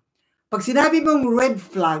flag. Pag sinabi mong red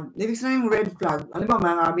flag, ibig sabihin red flag, alam mo,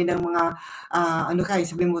 marami ng mga,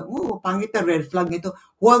 sabihin mo, pangit na red flag nito,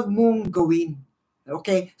 huwag mong gawin.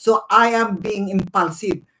 Okay? So, I am being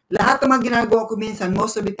impulsive. Lahat ng mga ginagawa ko minsan,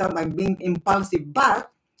 most of the time, I'm being impulsive.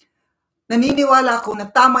 But, naniniwala ako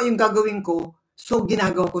na tama yung gagawin ko, so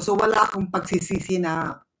ginagawa ko. So, wala akong pagsisisi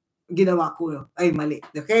na ginawa ko ay mali.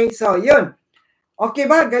 Okay? So, yun. Okay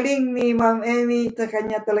ba? Galing ni Ma'am Amy. Sa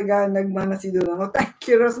kanya talaga nagmana si Dodong.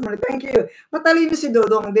 Thank you, Rosemary. Thank you. Matalino si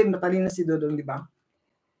Dodong din. Matalino si Dodong, di ba?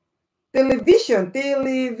 Television.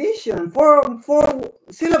 4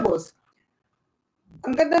 syllables.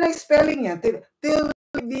 Ang ganda ng spelling niya.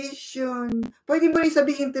 Television. Pwede mo rin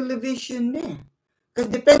sabihin television eh. Kasi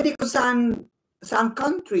depende kung saan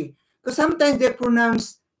country. Because sometimes they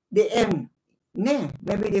pronounce the N. Ne.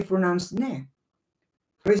 Maybe they pronounce ne.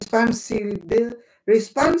 Responsible,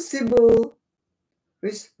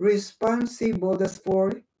 that's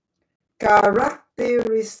 4.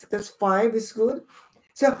 Characteristic, that's 5 is good.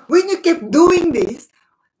 So, when you keep doing this,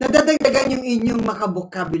 nadadagdagan yung inyong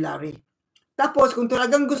vocabulary. Tapos, kung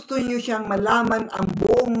talagang gusto niyo siyang malaman ang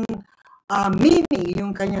buong meaning,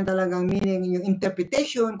 yung kanyang talagang meaning, yung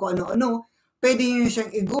interpretation, kung ano-ano, pwede niyo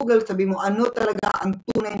siyang i-google, sabi mo, ano talaga ang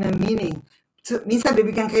tunay na meaning. So, minsan,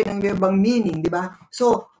 bibigyan kayo ng ibang meaning, di ba?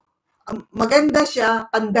 So, maganda siya,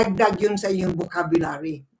 pandagdag yun sa iyong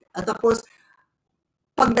vocabulary. At tapos,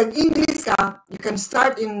 pag nag-English ka, you can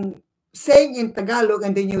start in saying in Tagalog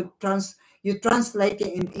and then you translate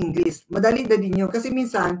it in English. Madali na din yun. Kasi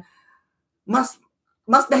minsan, mas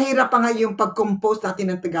nahirap pa nga yung pag-compose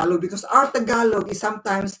natin ng Tagalog because our Tagalog is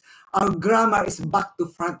sometimes, our grammar is back to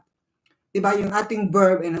front. Diba? Yung ating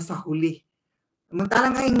verb ay nasa huli.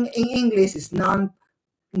 Mantalang in English is noun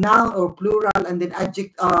or plural and then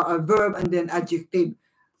verb and then adjective.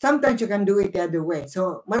 Sometimes you can do it the other way.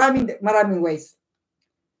 So, maraming ways.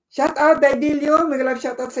 Shout out, Daidilio. May love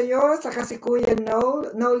shout out sa iyo. Saka si Kuya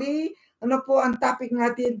Noli. Ano po ang topic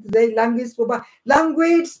natin today? Language po ba?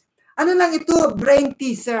 Language. Ano lang ito? Brain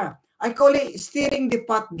teaser. I call it steering the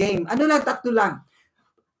pot game. Ano lang? 3 lang.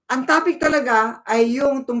 Ang topic talaga ay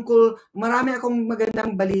yung tungkol, marami akong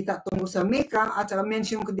magandang balita tungkol sa Meca at saka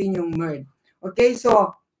mention ko din yung MERD. Okay,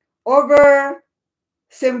 so,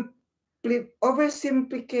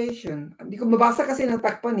 oversimplification. Hindi ko mabasa kasi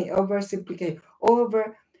natakpan eh. Oversimplification.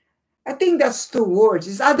 I think that's 2 words.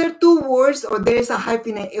 Is other 2 words or there's a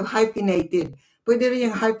hyphenated? Pwede rin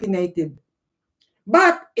yung hyphenated.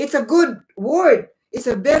 But it's a good word. It's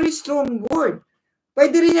a very strong word.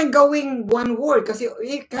 Pwede rin yung gawing 1 word kasi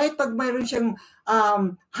kahit pag mayroon siyang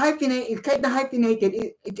hyphenated, kahit na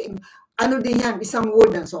hyphenated, ano din yan, isang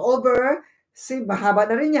word na. So mahaba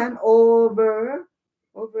na rin yan,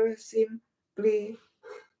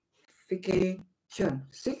 oversimplification.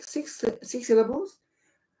 6 syllables?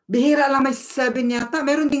 Bihira lang may 7 yata.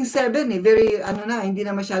 Meron ding 7 eh. Very, hindi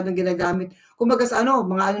na masyadong ginagamit. Kumbaga sa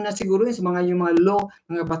mga na siguro yun, sa yung mga law,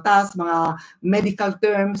 mga batas, mga medical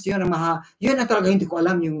terms, yun ang talaga hindi ko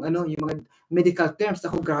alam yung mga medical terms.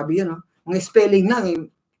 Ako, grabe yun, Mga spelling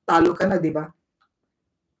lang, talo ka na, di ba?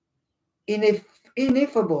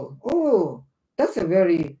 Ineffable. Oh, that's a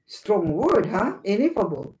very strong word, huh?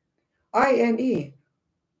 Ineffable. I-N-E.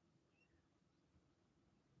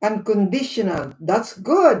 Unconditional. That's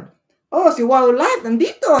good. Oh, si Wow Life,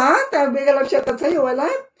 nandito, ha? Bigla lang shout out sa'yo, Wow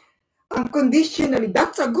Life. Unconditionally.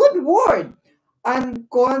 That's a good word.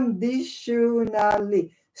 Unconditionally.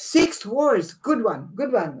 6 words. Good one. Good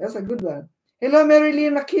one. That's a good one. Hello,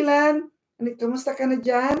 Marilyn Makilan. Kumusta ka na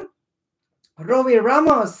dyan? Rowie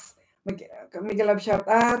Ramos. Miguel shout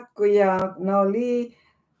out. Kuya Noli.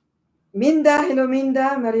 Minda. Hello,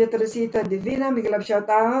 Minda. Maria Teresita Divina. Miguel shout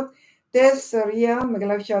out. Tess Saria,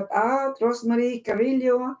 mag-love shout out. Rosemary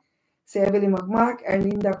Carillo, si Evelyn Magmac,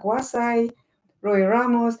 Erlinda Kwasay, Roy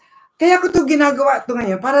Ramos. Kaya ko ito ginagawa ito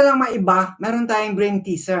ngayon para lang maiba, meron tayong brain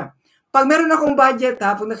teaser. Pag meron akong budget,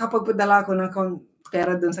 pag nakapagpadala ko ng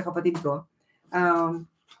pera doon sa kapatid ko,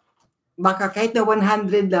 baka kahit na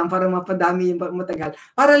 100 lang para mapadami yung matagal,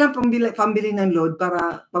 para lang pambili ng load,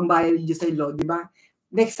 para pambayad dyan sa load, di ba?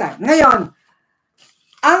 Next time. Ngayon,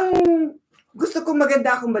 ang gusto kong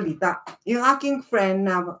maganda akong balita. Yung aking friend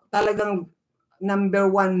na talagang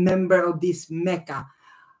number 1 member of this Meca.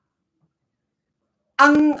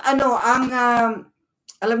 Alam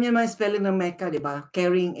niyo naman yung spelling ng Meca, di ba?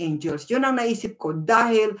 Caring Angels. Yun ang naisip ko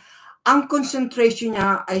dahil ang concentration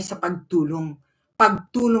niya ay sa pagtulong.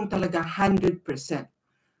 Pagtulong talaga 100%.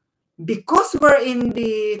 Because we're in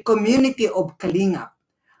the community of Kalingap,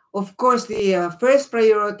 of course, the first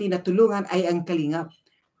priority na tulungan ay ang Kalingap.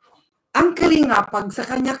 Ang Kalingap, pag sa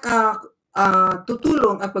kanya ka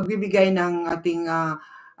tutulong at pagbibigay ng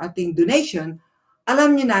ating donation,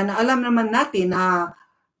 alam naman natin na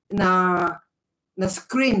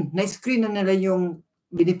screen na nila yung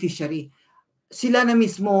beneficiary. Sila na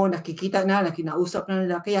mismo nakikita na, kinausap na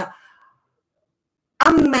nila. Kaya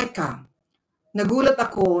ang Meca, nagulat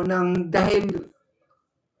ako dahil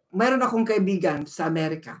mayroon akong kaibigan sa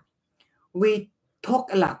Amerika. We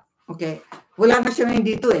talk a lot. Okay? Wala na siya ngayon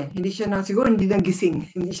dito eh. Siguro hindi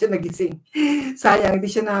nagising. Hindi siya nagising. Sayang, hindi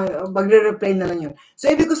siya magre-reply na lang yun. So,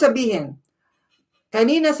 ibig ko sabihin,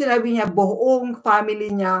 kanina sinabi niya, buong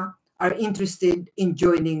family niya are interested in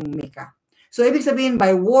joining Meca. So, ibig sabihin,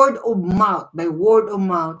 by word of mouth,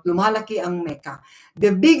 lumalaki ang Meca.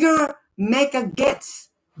 The bigger Meca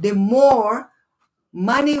gets, the more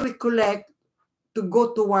money we collect to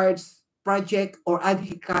go towards project or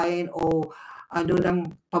adhikain o ano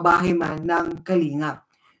ng pabahay man ng Kalingap.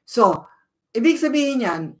 So, ibig sabihin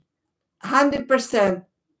yan, 100%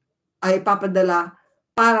 ay papadala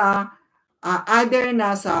para either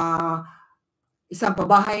na sa isang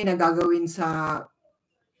pabahay na gagawin sa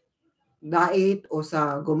Dait o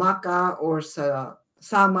sa Gumaka or sa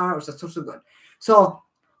Samar or sa Susugon. So,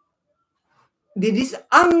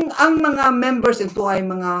 ang mga members ito ay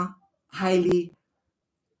mga highly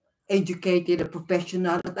educated,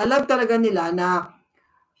 professional, at alam talaga nila na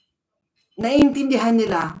naiintindihan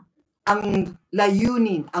nila ang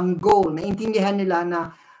layunin, ang goal, naiintindihan nila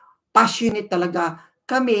na passionate talaga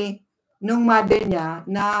kami nung mother niya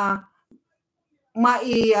na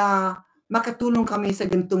makatulong kami sa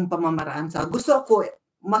ganitong pamamaraan. So, gusto ko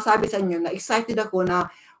masabi sa inyo na excited ako na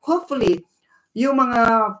hopefully yung mga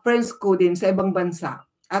friends ko din sa ibang bansa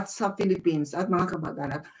at sa Philippines at mga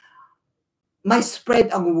kamag-anak may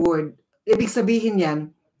spread ang word. Ibig sabihin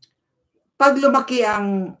yan, pag lumaki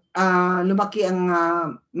ang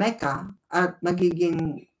Meca at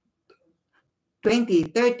magiging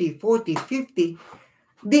 20, 30, 40, 50,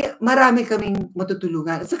 di marami kaming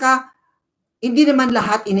matutulungan. At saka, hindi naman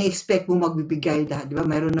lahat ina-expect mo magbibigay lahat, di ba?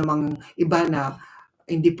 Mayroon namang iba na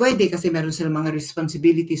hindi pwede kasi meron silang mga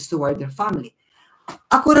responsibilities toward their family.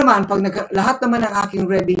 Ako naman, pag lahat naman ng aking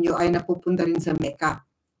revenue ay napupunta rin sa Meca.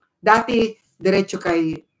 Dati, diretso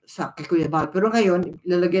kay Kuya Bal. Pero ngayon,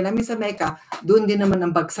 lalagyan namin sa Meca, doon din naman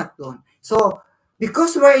ang bagsak doon. So,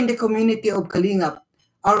 because we're in the community of Kalingap,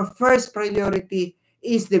 our first priority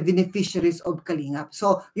is the beneficiaries of Kalingap.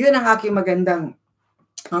 So, yun ang aking magandang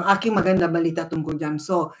balita tungkol dyan.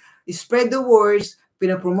 So, spread the words,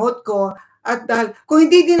 pinapromote ko, at dahil,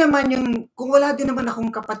 kung wala din naman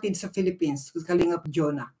akong kapatid sa Philippines, Kalingap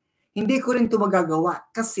Jonah, hindi ko rin ito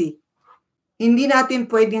magagawa kasi hindi natin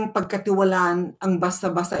pwedeng pagkatiwalaan ang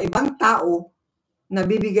basta-basta ibang tao na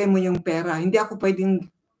bibigay mo yung pera. Hindi ako pwedeng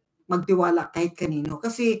magtiwala kahit kanino.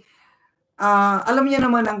 Kasi alam niya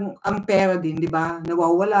naman ang pera din, di ba?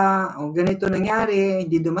 Nawawala, o ganito nangyari,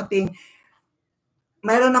 hindi dumating.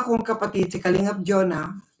 Mayroon akong kapatid, si Kalingap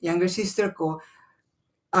Jonah, younger sister ko,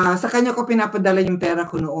 sa kanya ko pinapadala yung pera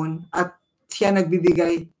ko noon at siya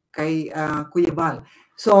nagbibigay kay Kuya Bal.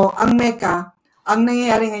 So, ang Meca, ang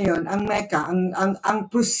nangyayari ngayon, ang Meca, ang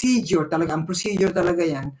procedure talaga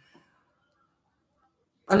yan.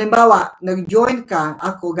 Halimbawa, nag-join ka,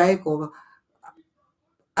 gaya ko,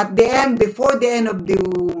 before the end of the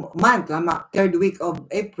month, third week of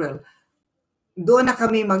April, doon na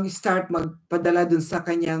kami mag-start magpadala dun sa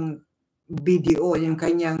kanyang video, yung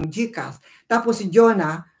kanyang GCash. Tapos si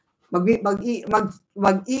Jonah,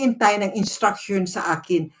 mag-iintay ng instruction sa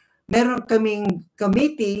akin. Meron kaming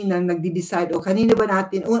committee na nagdi-decide o kanino ba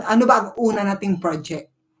natin, ano ba ang una nating project?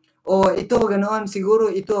 O ito, ganoon, siguro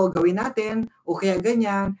ito gawin natin, o kaya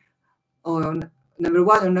ganyan, o number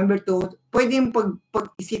 1 o number 2, pwedeng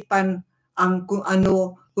pag-isipan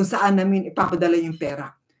kung saan namin ipapadala yung pera.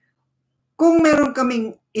 Kung meron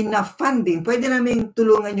kaming enough funding, pwede namin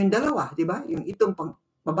tulungan yung dalawa, di ba? Yung itong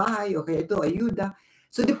pangbabahay o kaya ito, ayuda.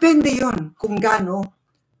 So, depende yon kung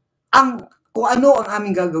kung ano ang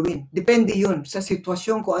aming gagawin. Depende yun sa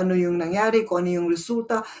sitwasyon, kung ano yung nangyari, kung ano yung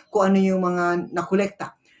resulta, kung ano yung mga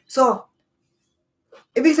nakolekta. So,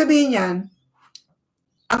 ibig sabihin yan,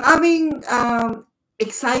 ang aming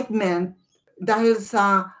excitement dahil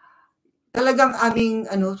sa talagang aming,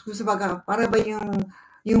 para ba yung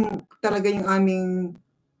talaga yung aming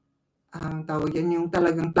tawag yan, yung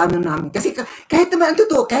talagang plano namin. Kasi kahit naman,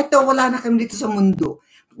 kahit wala na kami dito sa mundo,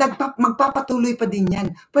 magpapatuloy pa din yan.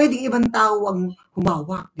 Pwedeng ibang tao ang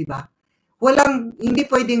humawak, di ba? Hindi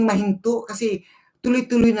pwedeng mahinto kasi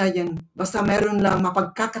tuloy-tuloy na yan. Basta meron lang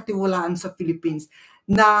mapagkakatiwalaan sa Philippines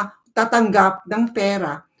na tatanggap ng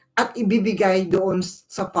pera at ibibigay doon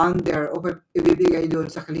sa founder o ibibigay doon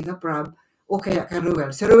sa Kalingap Rab o kaya kay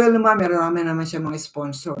Ruel. Si Ruel naman, meron naman siya mga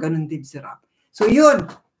sponsor. Ganun din si Rab. So yun,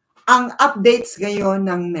 ang updates ngayon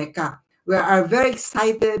ng Meca. We are very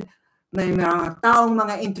excited. May mga taong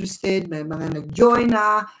mga interested, may mga nag-join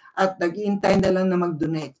na at nag-iintay na lang na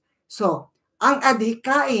mag-donate. So, ang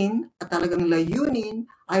adhikain at talagang layunin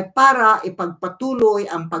ay para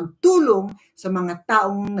ipagpatuloy ang pagtulong sa mga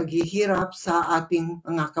taong naghihirap sa ating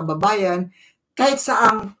mga kababayan kahit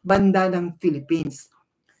saang banda ng Philippines.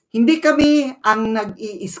 Hindi kami ang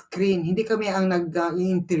nag-i-screen, hindi kami ang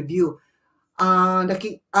nag-i-interview. Ang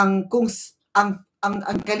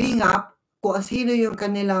Kalingap, kung sino yung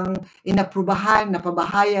kanilang inaprubahan,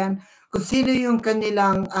 napabahayan, kung sino yung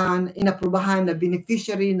kanilang inaprubahan na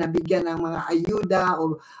beneficiary na bigyan ng mga ayuda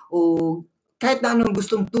o kahit na anong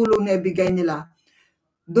gustong tulong na ibigay nila,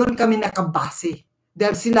 doon kami nakabase.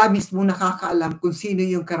 Dahil sila mismo nakakaalam kung sino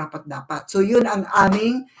yung karapat-dapat. So yun ang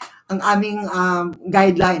aming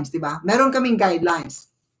guidelines, di ba? Meron kaming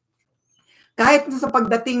guidelines. Kahit sa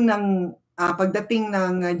pagdating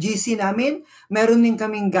ng GC namin, meron din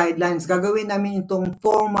kaming guidelines. Gagawin namin itong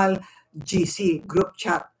formal GC, group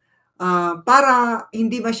chat. Para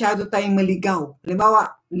hindi masyado tayong maligaw.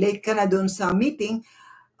 Halimbawa, late ka na doon sa meeting,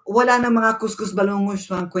 wala na mga kuskus balungos,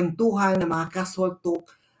 mga kwentuhan, na mga casual talk.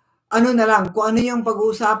 Ano na lang, kung ano yung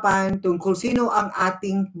pag-uusapan tungkol sino ang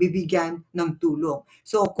ating bibigyan ng tulong.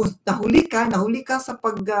 So, kung nahuli ka sa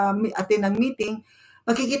pag-attend ng meeting,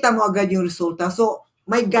 makikita mo agad yung resulta. So,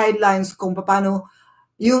 may guidelines kung paano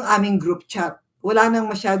yung aming group chat. Wala nang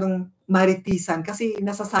masyadong maritisan kasi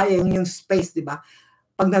nasasayang yung space, di ba?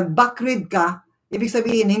 Pag nag-backread ka, ibig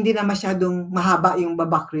sabihin, hindi na masyadong mahaba yung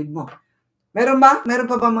backread mo. Meron ba? Meron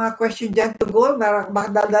pa ba mga question dyan to goal?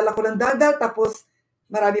 Daldal ako ng daldal, tapos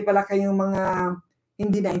marami pala kayong mga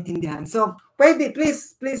hindi naintindihan. So, pwede,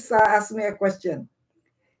 please ask me a question.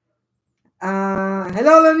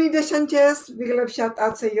 Hello, Leonida Sanchez. Big love shout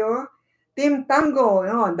out sa iyo. Team Tango.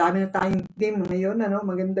 Ang dami na tayong team ngayon.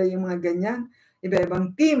 Maganda yung mga ganyan.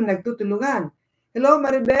 Iba-ibang team, nagtutulungan. Hello,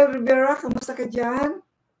 Maribel Rivera. Kamusta ka dyan?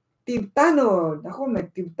 Team Tanod. Ako,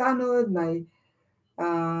 may Team Tanod, may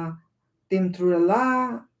Team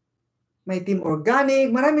Trulala, may Team Organic.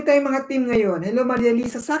 Marami tayong mga team ngayon. Hello, Maria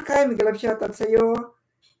Lisa Sakay. May love shoutout sa iyo.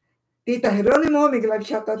 Tita Jeronimo, may love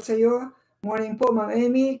shoutout sa iyo. Morning po, Ma'am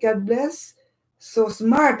Amy. God bless. So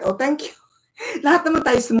smart. Oh, thank you. Lahat naman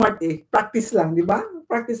tayo smart eh. Practice lang, di ba?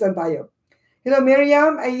 Practice lang tayo. Hello,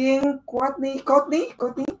 Miriam. Aying Courtney.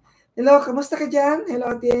 Hello, kamusta ka dyan?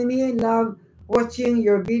 Hello, Ate Amy. Love watching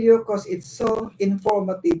your video because it's so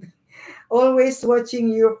informative. Always watching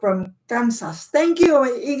you from Kansas. Thank you.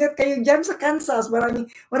 Ingat kayo dyan sa Kansas.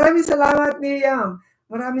 Maraming salamat, Miriam.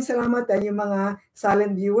 Maraming salamat yung mga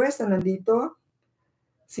silent viewers na nandito.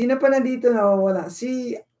 Sino pa nandito na wala?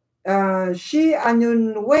 Si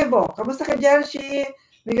Anyon Nuevo. Kamusta ka dyan, Shi?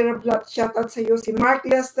 Bigyan na shout out sa iyo. Si Mark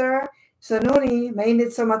Lester, Sanoni,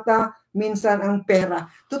 mainit sa mata, minsan ang pera.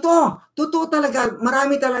 Totoo talaga.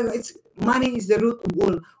 Marami talaga. Money is the root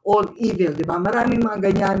of all evil, di ba? Maraming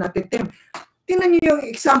mga ganyan na titim. Tingnan niyo yung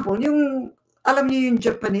example, alam niyo yung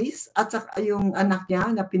Japanese at saka yung anak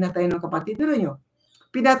niya na pinatay ng kapatid. Tingnan niyo,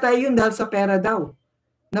 pinatay yun dahil sa pera daw.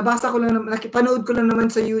 Nabasa ko lang, nakipanood ko lang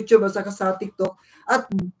naman sa YouTube at saka sa TikTok, at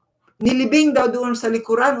nilibing daw doon sa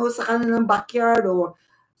likuran o sa kanilang backyard o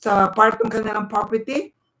sa part ng kanilang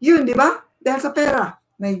property. Yun, di ba? Dahil sa pera.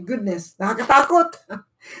 My goodness, nakakatakot.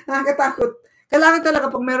 Nakakatakot. Kailangan talaga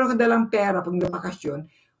pag meron kang dalang pera, pag bakasyon,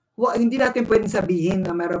 hindi natin pwedeng sabihin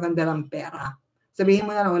na meron kang dalang pera. Sabihin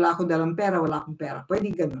mo na lang, wala akong dalang pera, wala akong pera.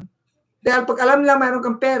 Pwede ganun. Dahil pag alam lang meron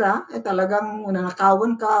kang pera, talagang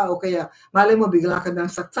nanakawan ka, o kaya malay mo, bigla ka ng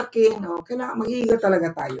saksakin, o kaya mag-iiga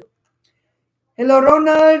talaga tayo. Hello,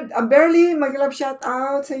 Ronald Amberly, mag-love shout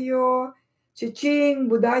out sa iyo. Si Ching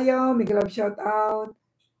Budayo, mag-love shout out.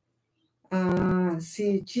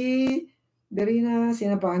 Si Chi Berina,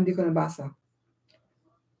 sino pa? Hindi ko nabasa.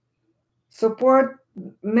 Support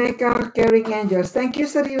Meca Caring Angels. Thank you,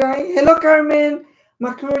 Sariray. Hello, Carmen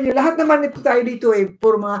Macrurio. Lahat naman ito tayo dito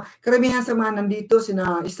puro mga karamihan sa mga nandito,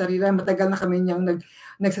 sina Sariray. Matagal na kami niyang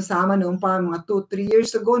nagsasama noon pa, mga 2-3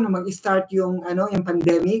 years ago na mag-start yung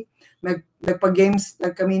pandemic. Nagpa-games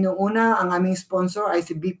kami noong una. Ang aming sponsor ay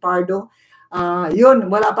si B. Pardo. Yun,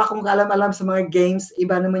 wala pa akong kaalam-alam sa mga games.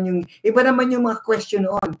 Iba naman yung mga question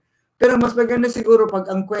noon. Pero mas maganda siguro pag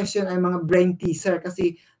ang question ay mga brain teaser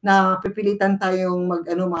kasi napipilitan tayong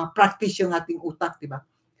practice yung ating utak, di ba?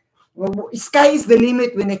 Sky is the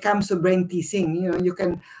limit when it comes to brain teasing. You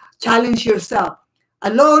can challenge yourself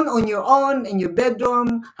alone, on your own, in your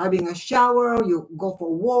bedroom, having a shower, you go for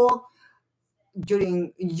a walk, during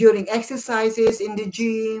exercises in the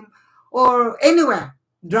gym, or anywhere,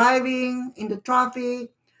 driving in the traffic.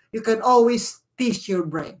 You can always teach your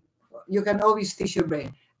brain.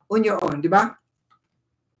 On your own, di ba?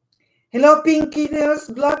 Hello, Pinky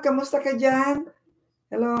Nails Vlog. Kamusta ka dyan?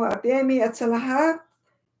 Hello, Ate Amy at sa lahat.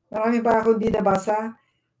 Marami pa akong di nabasa.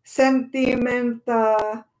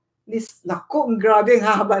 Naku, grabe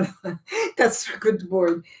ang haba naman. That's a good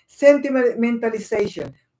word.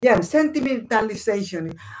 Sentimentalization. Yan,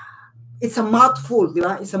 sentimentalization. It's a mouthful, di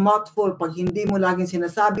ba? It's a mouthful. Pag hindi mo laging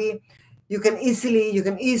sinasabi, you can easily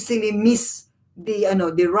miss the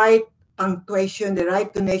right punctuation, the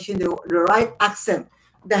right tonation, the right accent.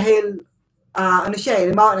 Dahil ano siya eh,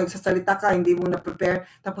 halimbawa nagsasalita ka, hindi mo na-prepare,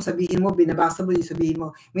 tapos sabihin mo, binabasa mo, sabihin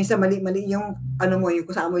mo. Minsan mali-mali yung, yung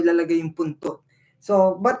kung saan mo ilalagay yung punto.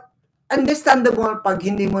 So, but understandable pag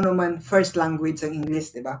hindi mo naman first language ang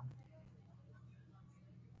English, di ba?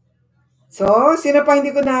 So, sino pa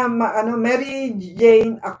hindi ko na, Mary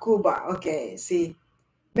Jane Akuba. Okay, si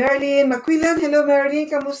Marilyn Maquilan. Hello, Marilyn.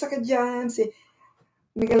 Kamusta ka dyan? Si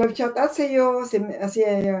Miguel of chat out sa iyo. Si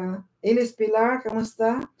Elis Pilar.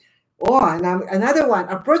 Kamusta? Oh, another one.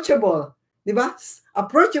 Approachable. Diba?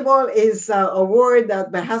 Approachable is a word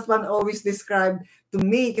that my husband always described to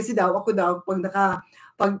me. Kasi ako daw,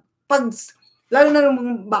 pag lalo na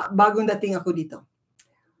nung bagong dating ako dito.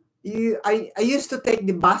 I used to take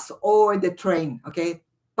the bus or the train, okay?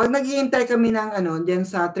 Pag naghihintay kami ng diyan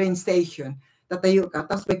sa train station, tatayo ka,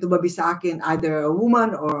 tapos may tumabi sa akin, either a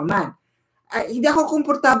woman or a man. Hindi ako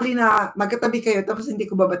komportable na magkatabi kayo, tapos hindi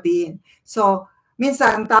ko babatiin. So,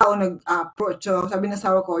 minsan, ang tao nag-approach. So, sabi ng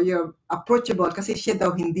asawa ko, you're approachable, kasi siya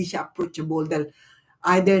daw hindi siya approachable dahil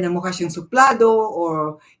either na mukha siyang suplado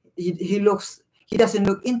or he doesn't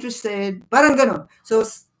look interested. Parang ganon. So,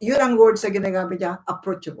 yun ang word sa ginagamit niya,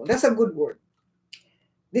 approachable. That's a good word.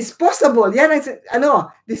 Disposable. Yan ang,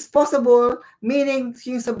 disposable, meaning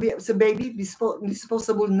yung sa baby,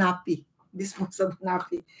 disposable nappy. Disposable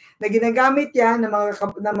nappy. Na ginagamit yan ng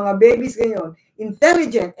mga babies ngayon.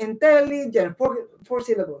 Intelligent, four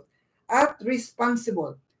syllables. At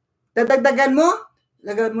responsible. Dadagdagan mo,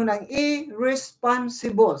 lagyan mo ng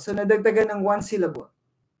irresponsible. So, nadagdagan ng one syllable.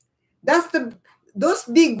 Those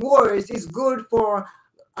big words is good for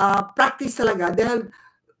practice talaga dahil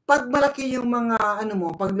pag malaki yung mga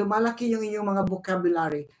pag lumalaki yung iyong mga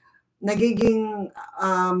vocabulary, nagiging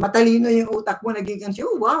matalino yung utak mo, nagiging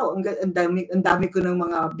oh wow, ang dami ko ng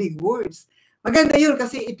mga big words. Maganda yun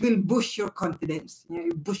kasi it will boost your confidence.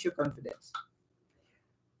 It boost your confidence.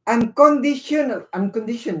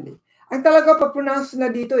 Unconditionally. Ang talaga pa-pronounce na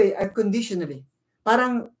dito unconditionally.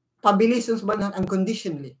 Parang pabilis yung sabahan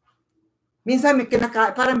unconditionally. Minsan may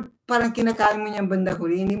parang kinakain mo niyang bandang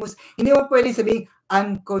huli. Hindi mo pwedeng sabihin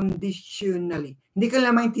unconditionally. Hindi ka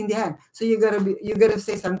lang maintindihan. So you gotta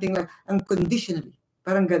say something like unconditionally.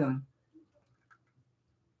 Parang ganon.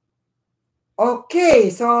 Okay,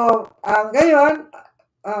 so ngayon,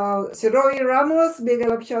 si Roy Ramos, big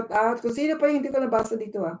love shout out. Kung sino pa yung hindi ko nabasa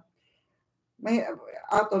dito may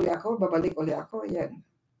out ulit ako, babalik ulit ako. Yan.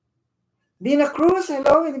 Dina Cruz,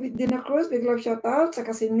 hello. Dina Cruz, big love shout out.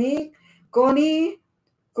 Saka si Nick, Connie,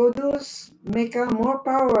 Kudus, Meca, more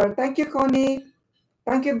power. Thank you, Connie.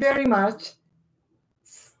 Thank you very much.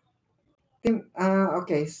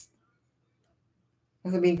 Okay.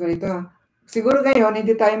 Nasabihin ko dito. Siguro ngayon,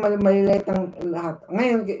 hindi tayo malilit ang lahat.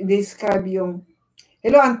 Ngayon, describe yung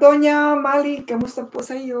hello, Antonia, Mali, kamusta po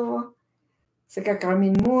sa iyo? Saka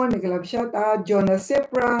Carmen Moon, nag-love shout out. Jonas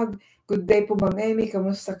Seprag, good day po, Ma'am Amy,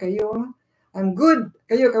 kamusta kayo? I'm good.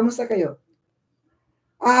 Kayo, kamusta kayo?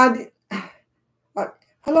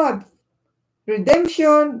 Hello,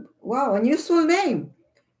 Redemption. Wow, unusual name.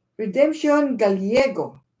 Redemption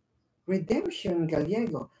Gallego. Redemption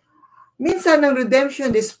Gallego. Minsan ang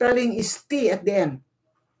redemption, the spelling is T at the end.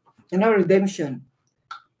 Redemption.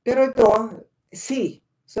 Pero ito, C.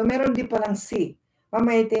 So, meron din palang C.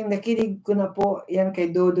 Mamaya nakinig ko na po yan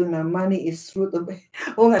kay Dodo na money is root of...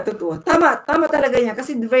 Oo nga, totoo. Tama talaga yan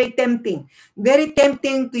kasi very tempting. Very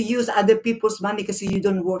tempting to use other people's money kasi you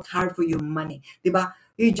don't work hard for your money. Diba?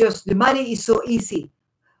 The money is so easy.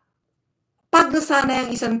 Pag nasanay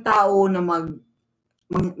ang isang tao na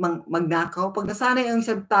magnakaw, pag nasanay ang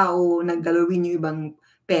isang tao na galawin yung ibang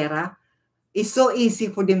pera, it's so easy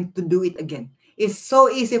for them to do it again. It's so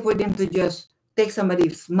easy for them to just take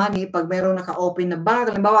somebody's money pag mayroong naka-open na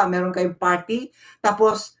bag. Halimbawa, meron kayong party,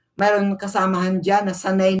 tapos mayroong kasamahan dyan na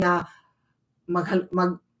sanay na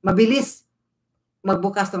mabilis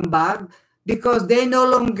magbukas ng bag because they no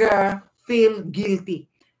longer feel guilty.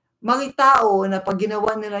 Mga tao na pag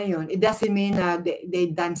ginawa nila yun, it doesn't mean na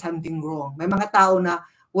they done something wrong. May mga tao na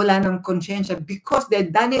wala ng konsyensya because they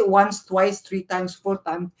done it once, twice, 3 times, 4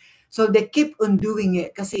 times. So they keep on doing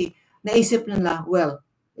it kasi naisip nila, well,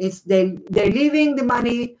 they're leaving the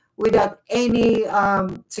money without any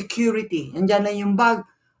security. Nandiyan na yung bag.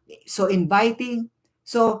 So inviting.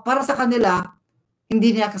 So para sa kanila,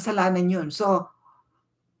 hindi nila kasalanan yun. So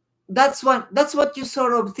that's what you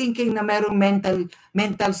sort of thinking na mayroong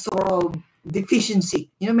mental sort of deficiency,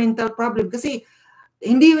 mental problem. Kasi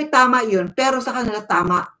hindi tama yun, pero sa kanila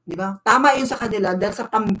tama, di ba? Tama yun sa kanila dahil sa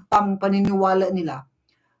paniniwala nila,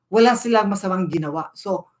 wala silang masamang ginawa.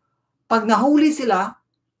 So, pag nahuli sila,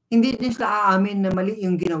 hindi din sila aamin na mali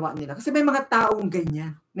yung ginawa nila. Kasi may mga taong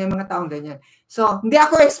ganyan. May mga taong ganyan. So, hindi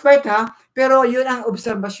ako expert ha, pero yun ang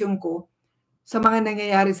obserbasyon ko sa mga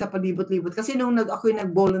nangyayari sa palibot-libot. Kasi nung ako'y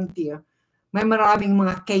nag-volunteer, may maraming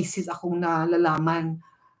mga cases akong nalalaman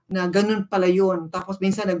na ganun pala yun. Tapos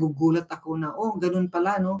minsan nagugulat ako na, oh, ganun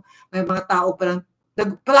pala, no? May mga tao palang,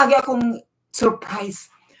 palagi akong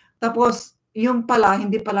surprise. Tapos, yung pala,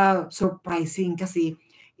 hindi pala surprising kasi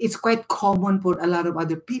it's quite common for a lot of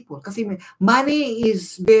other people. Kasi money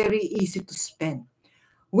is very easy to spend.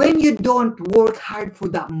 When you don't work hard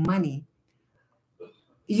for that money,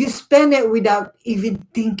 you spend it without even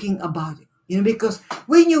thinking about it. You know, because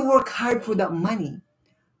when you work hard for that money,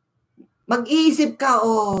 mag-iisip ka,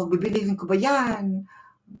 oh, bibilihin ko ba yan?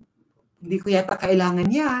 Hindi ko yata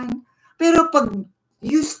kailangan yan. Pero pag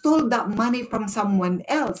you stole that money from someone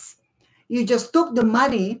else, you just took the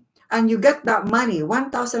money and you got that money,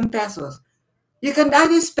 1,000 pesos. You can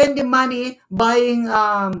either spend the money buying,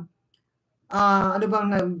 ano bang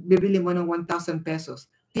bibili mo ng 1,000 pesos?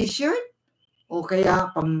 T-shirt? O kaya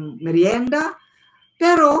pang merienda?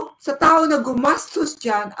 Pero sa tao na gumastos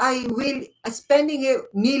dyan, ay spending it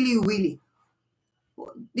nilly-willy.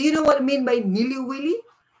 Do you know what I mean by nilly-willy?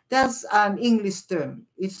 That's an English term.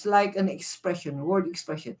 It's like an expression, word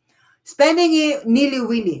expression. Spending it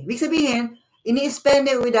nilly-willy. Ibig sabihin, ini-spend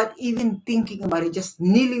it without even thinking about it, just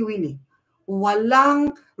nilly-willy.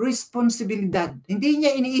 Walang responsibilidad. Hindi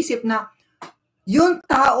niya iniisip na yung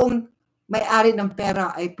taong may-ari ng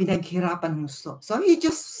pera ay pinaghirapan gusto. So he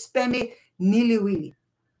just spend it nilly-willy.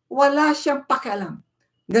 Wala siyang pakialam.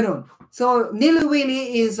 Ganun. So,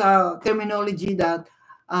 nilly-willy is a terminology that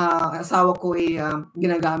asawa ko ay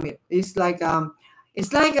ginagamit. It's like a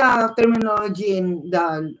terminology in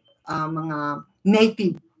the mga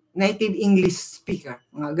native English speaker.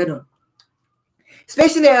 Mga ganun.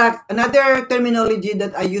 Especially another terminology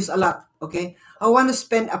that I use a lot. Okay? I want to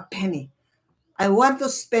spend a penny. I want to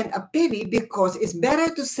spend a penny because it's better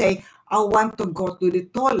to say, I want to go to the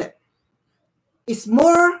toilet. It's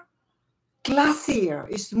more classier.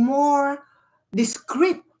 It's more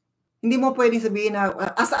discreet. Hindi mo pwedeng sabihin na,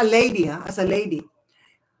 as a lady,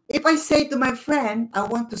 if I say to my friend, I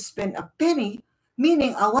want to spend a penny,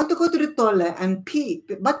 meaning I want to go to the toilet and pee,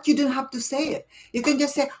 but you don't have to say it. You can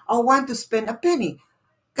just say, I want to spend a penny.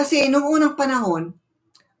 Kasi noong unang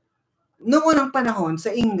panahon sa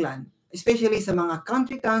England, especially sa mga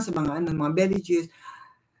country towns, sa mga villages,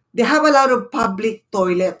 they have a lot of public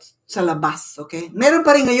toilets sa labas, okay? Meron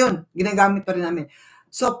pa rin ngayon, ginagamit pa rin namin.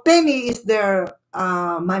 So, penny is their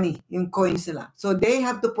money, yung coins nila. So, they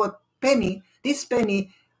have to put this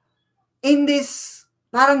penny, in this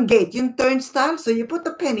parang gate, yung turnstile. So, you put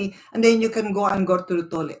the penny, and then you can go to the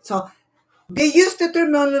toilet. So, they use the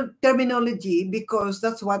terminology because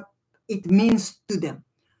that's what it means to them.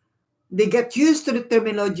 They get used to the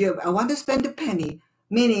terminology of, I want to spend a penny,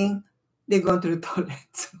 meaning, they go to the toilet.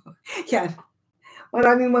 So, yan.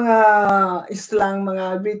 Maraming mga slang,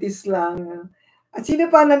 mga British slang. At sino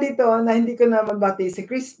pa nandito na hindi ko na magbati? Si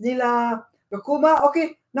Chris nila, Kakuma,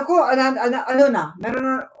 okay. Naku, ano na, meron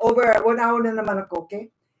na over 1 hour na naman ako, okay?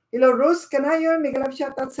 Hello, Rose Canayon, may galap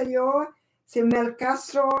shoutout sa iyo. Si Mel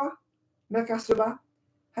Castro ba?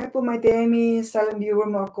 Hi po, my Temi, silent viewer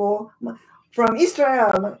mo ako. From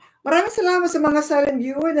Israel. Maraming salamat sa mga silent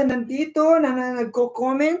viewer na nandito, na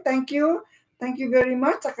nagko-comment. Thank you. Thank you very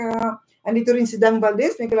much. Saka, andito rin si Dang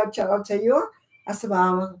Valdez. May galap shoutout sa iyo.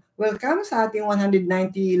 Welcome sa ating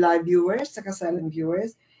 190 live viewers, saka silent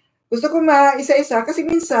viewers. Gusto ko isa-isa kasi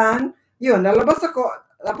minsan, yun, lalabas ako,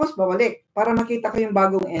 tapos babalik para makita ko yung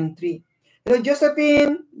bagong entry. Hello,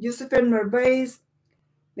 Josephine Mervais,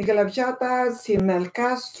 may galap shoutout, si Mel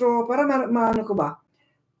Castro, para maano ko ba?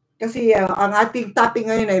 Kasi ang ating topic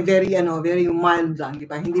ngayon ay very mild lang, di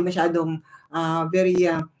ba? Hindi masyadong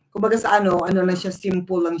kumbaga sa ano lang siya,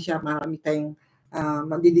 simple lang siya, marami tayong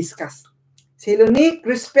magdi-discuss. Si Lonique,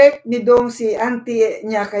 respect ni Dong si auntie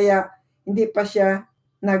niya kaya hindi pa siya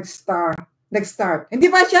nag-start.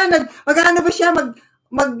 Hindi pa siya magano ba siya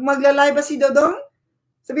magla-live ba si Dodong?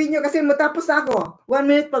 Sabihin niyo kasi matapos na ako. 1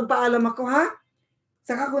 minute pagpaalam ako, ha?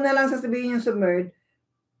 Saka ko na lang sasabihin yung submerge.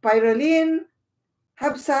 Pyraline,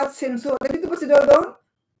 Habsat, Senso. Dito pa si Dodong?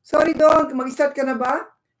 Sorry, Dong. Mag-start ka na ba?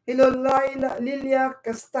 Hello, Lilia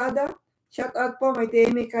Castada. Shout out po, may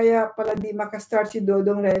Temi. Kaya pala di makastart si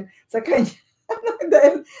Dodong rin sa kanya.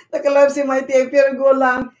 Dahil nakalive si my Temi. Pero go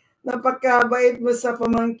lang. Napakabait mo sa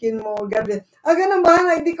pamangkin mo. God bless. Ganun ba?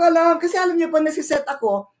 Hindi ko alam. Kasi alam niyo, pag nasiset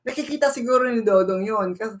ako, nakikita siguro ni Dodong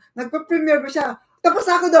yun. Kasi nagpa-premiere ba siya? Tapos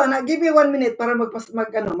ako doon, give me 1 minute para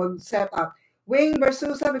mag-set up. Wayne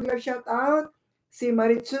Barsusa, big love shout out. Si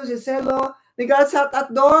Maritzu, si Celo, Miguel shout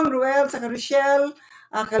out doon, Ruel, saka Rochelle,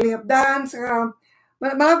 Kalingap Dan, saka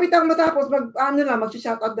malapit ako matapos,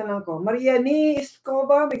 mag-shout out na lang ko. Maria ni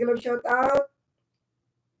Escoba, Miguel shout out.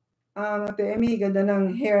 Ate Emmy, ganda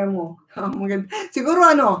ng hair mo. Siguro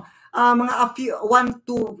mga a few, 1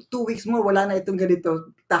 to 2 weeks more, wala na itong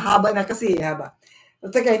ganito. Tahaba na kasi, haba.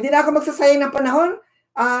 Okay, hindi na ako magsasayang ng panahon.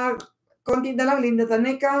 Konti na lang, Linda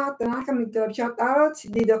Taneka, Tanaka, Miguel shout out, si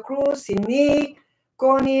Dida Cruz, si Nick,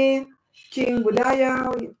 Connie, Ching Budaya,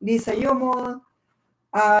 Lisa Yomo.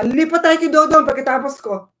 Lipat tayo kay Dodong pagkatapos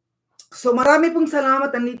ko. So marami pong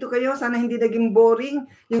salamat, nandito kayo. Sana hindi naging boring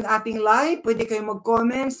yung ating live. Pwede kayo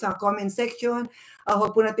mag-comment sa comment section.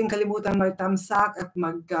 Huwag po natin kalimutan mag-thumbs up at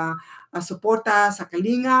mag-suporta sa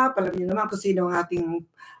Kalinga. Alam niyo naman kung sino ang ating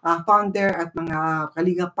founder at mga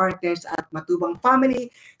Kalinga partners at Matubang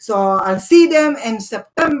family. So I'll see them in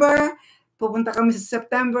September. Pupunta kami sa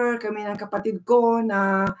September. Kami ng kapatid ko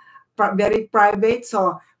na very private.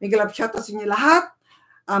 So may galap shout out sa inyo lahat.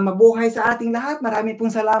 Mabuhay sa ating lahat. Marami pong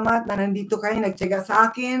salamat na nandito kayo, nagtiyaga sa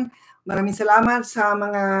akin. Maraming salamat sa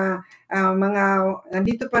mga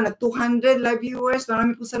nandito pa na 200 live viewers.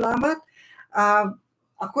 Marami pong salamat.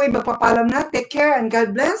 Ako'y magpapalam na. Take care and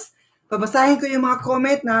God bless. Babasahin ko yung mga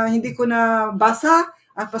comment na hindi ko nabasa.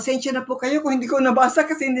 At pasensya na po kayo kung hindi ko nabasa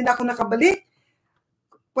kasi hindi na ako nakabalik.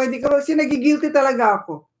 Pwede ka kasi nagigilty talaga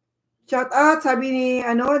ako. Shout out, sabi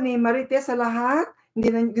ni Marites sa lahat.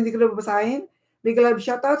 Hindi ko nababasahin. Big love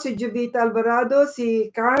shoutout si Juvita Alvarado, si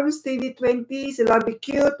Carms TV20, si Labi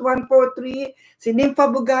Cute 143, si Nympha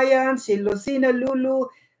Bugayan, si Lucina Lulu,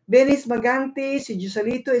 Benis Maganti, si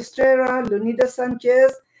Joselito Estrella, Lunida Sanchez,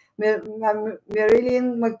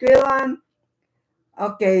 Marilyn Magquilan.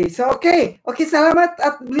 Okay, salamat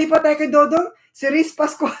at lipat tayo kay Dodong. Si Riz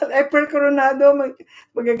Pascual, Eper Coronado,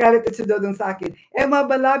 magagalit at si Dodong sa akin. Emma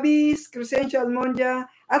Balabis, Crescencio Almondia,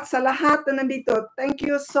 at sa lahat na nandito, thank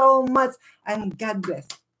you so much and God bless.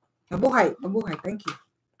 Mabuhay. Thank you.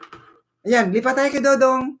 Ayan, lipat tayo kay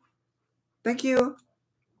Dodong. Thank you.